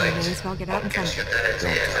he may as well get out in front of it.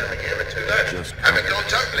 Just Haven't gone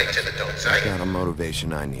totally to the dogs, I've eh? got a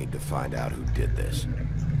motivation I need to find out who did this.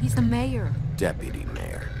 He's the mayor. Deputy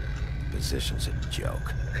mayor. Position's a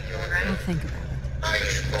joke. I'll think about it. I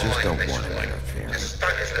just don't want him interfering. Just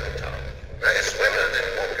stuck his little tongue. Let a swimmer and then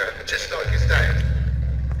walker, just like his dad.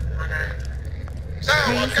 So, I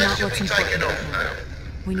Pay's guess not you'll what's be important taking right off now. now.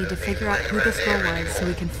 We need to figure out who this girl was so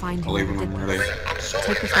we can find I'll leave whoever when did I'm ready. this.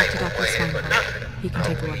 Take this back to Dr. Swinehart. He can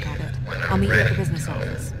take a look at it. I'll meet you at the business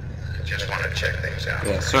office. Just want to check things out.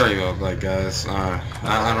 Yeah, sorry about that, guys.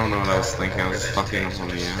 I don't know what I was thinking. I was fucking up on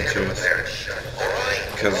the answers.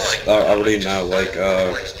 Because I already know, like,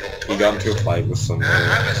 he got into a fight with somebody.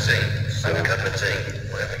 Have a seat. Have a cup of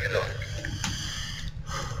tea. Whatever you like.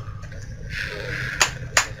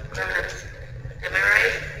 Am I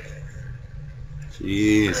right?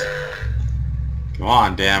 Jeez. Come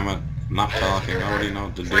on, damn it. I'm not talking. I already know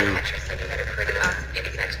what to My do. mattress said you had a pretty awesome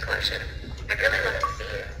artifact collection. I'd really love to see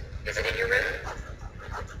it. Is it in your room?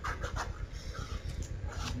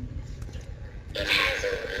 It has a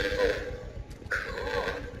label. Cool.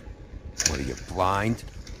 What are you, blind?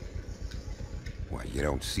 What, you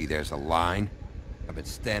don't see there's a line? I've been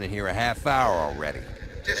standing here a half hour already.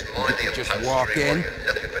 Just mind the Just upholstery walk in? while you're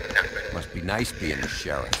nothing but napping. Must be nice being the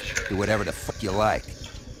sheriff. Do whatever the fuck you like.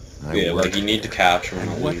 I Yeah, work like, you need to capture him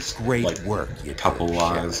And at what least, great like, work you a couple did,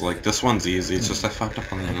 lies. Sheriff. Like, this one's easy. It's just I fucked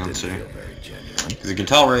up on the That didn't answer. feel very genuine. Because you can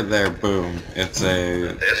tell right there, boom, it's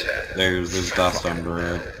a... This happened. There's dust under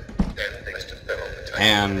it. Then things just fell off the table.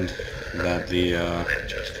 And that the, Then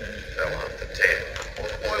just fell off the table.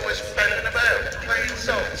 The boy was fanning about, playing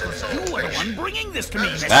songs and songs. You were the one bringing this to me,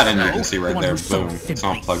 Mr. That and you Snow. can see right The one there, who so boom, it's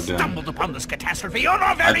not simply plugged in. Stumbled upon this catastrophe on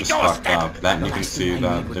our I very just fucked doorstep. up. That and you can Last see thing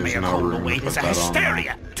I that need was there's Mayor no Cole room away to put as a that on there.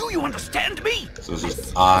 hysteria. Do you understand me? So it's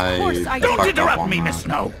just, course I I don't fucked up interrupt on me, that. Miss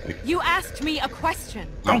Snow. Like, You asked me a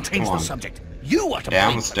question. no, Don't change come the on. subject. You are to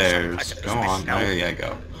Down blame the for stairs. sacrifice Go of this, on. Miss Snow. There you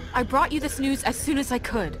go. I brought you this news as soon as I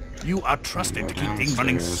could. You are trusted to keep Downstairs. things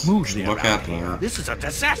running smoothly Look around at here. that. This is a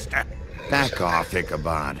disaster. Back off,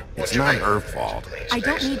 Ichabod. It's not her fault. I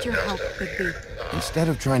don't need your help, Bigby. Instead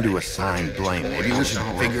of trying to assign blame, maybe we should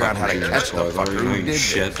figure out how to catch the fucker who did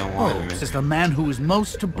shit. this. Don't lie to Oh, me. this is the man who is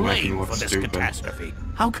most to Making blame look for this stupid. catastrophe.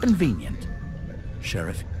 How convenient.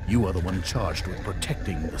 Sheriff, you are the one charged with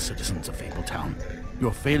protecting the citizens of Fabletown.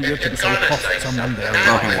 Your failure can so cost someone their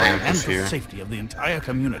Broken life lamp and is the here. safety of the entire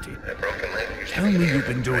community. That broken leg used to Tell me you've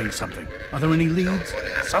been doing something. Are there any leads?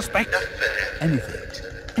 Suspects? Anything.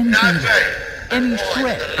 Anything. Nothing. Any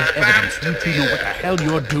shred of evidence you two know what the hell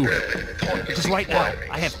you're doing. Because right now,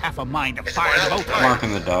 I have half a mind to fire them both. Mark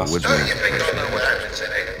in the dust. Woods Oh, man's you think I person know what happens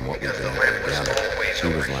in it? and what we've Because been the able web to was gather. always He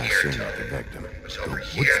was over last here, seen with the victim. It was over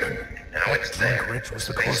here. Now it's there. Rich was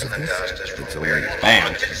the Space cause in of the this? dust is from It's a where lead. you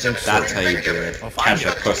Bam. are. That's how you do it. Well, Catch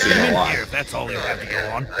fine. a pussy Come in a in lie. here if that's all you have to go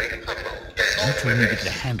on. You two need to get a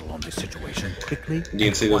handle on this situation quickly. You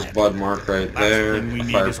can see this blood mark right there. Last thing we A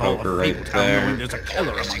need fire is all poker of right Fabletown knowing there. there's a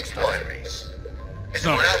killer amongst us.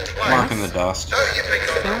 No. Mark in the dust. So you think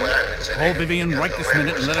I know what happens in Call it? Vivian right this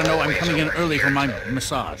minute and let her know I'm coming in early for my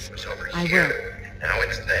massage. It was over I here. Now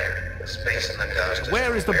it's there. Space in the dust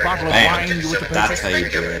Where is the from bottle of Bam. wine you were to That's purchase? how you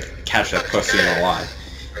do it. Catch that pussy in a lie.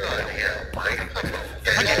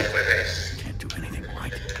 Can't do anything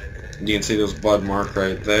right. You can see this blood mark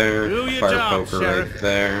right there. Do your Fire job, poker Sheriff. right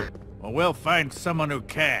there. Or we'll find someone who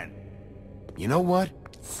can. You know what?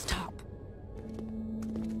 Stop.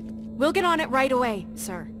 We'll get on it right away,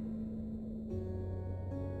 sir.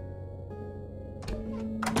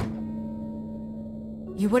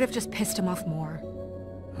 You would have just pissed him off more.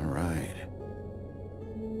 All right.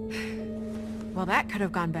 Well, that could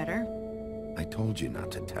have gone better. I told you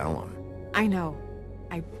not to tell him. I know.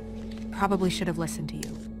 I probably should have listened to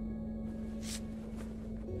you.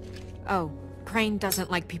 Oh, Crane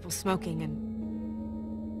doesn't like people smoking and...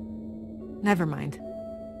 Never mind.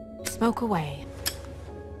 Smoke away.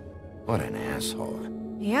 What an asshole.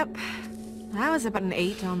 Yep. That was about an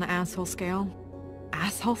 8 on the asshole scale.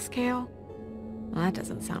 Asshole scale? Well, that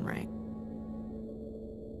doesn't sound right.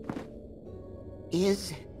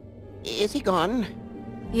 Is he gone?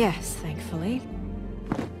 Yes, thankfully.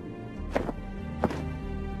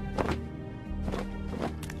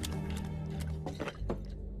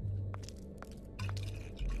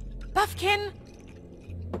 Buffkin!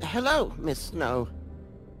 Hello, Miss Snow.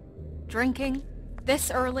 Drinking?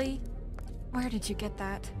 This early? Where did you get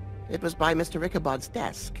that? It was by Mr. Ichabod's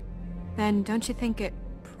desk. Then don't you think it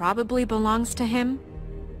probably belongs to him?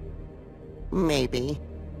 Maybe.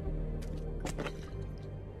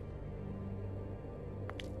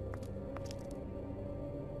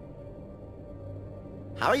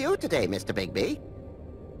 How are you today, Mr. Bigby?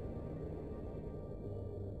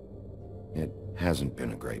 It hasn't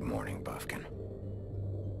been a great morning, Buffkin.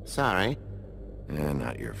 Sorry.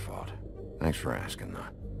 Not your fault. Thanks for asking, though.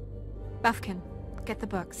 Buffkin, get the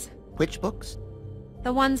books. Which books?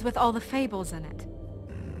 The ones with all the fables in it.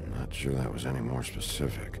 Not sure that was any more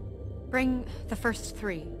specific. Bring the first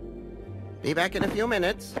 3. Be back in a few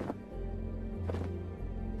minutes.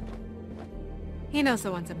 He knows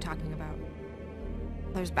the ones I'm talking about.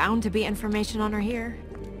 There's bound to be information on her here.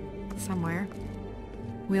 Somewhere.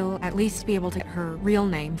 We'll at least be able to get her real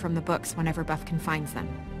name from the books whenever Buffkin finds them.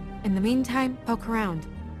 In the meantime, poke around.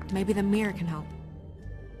 Maybe the mirror can help.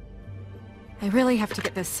 I really have to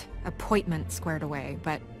get this appointment squared away,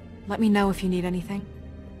 but let me know if you need anything.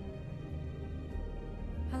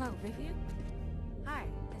 Hello, Vivian? Hi,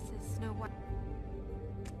 this is Snow White.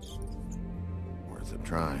 Worth a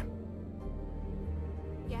try.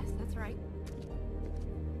 Yes, that's right.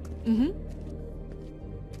 Mm-hmm.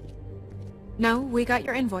 No, we got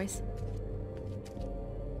your invoice.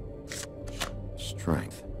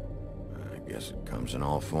 Strength. I guess it comes in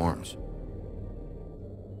all forms.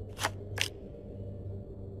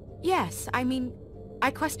 Yes, I mean,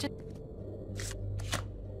 I question...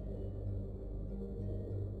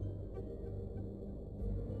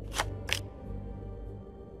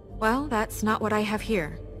 Well, that's not what I have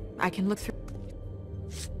here. I can look through...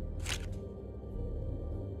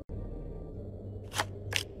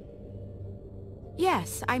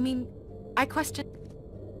 Yes, I mean, I question...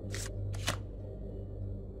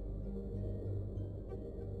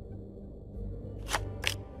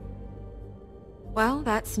 Well,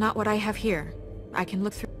 that's not what I have here. I can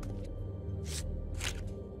look through...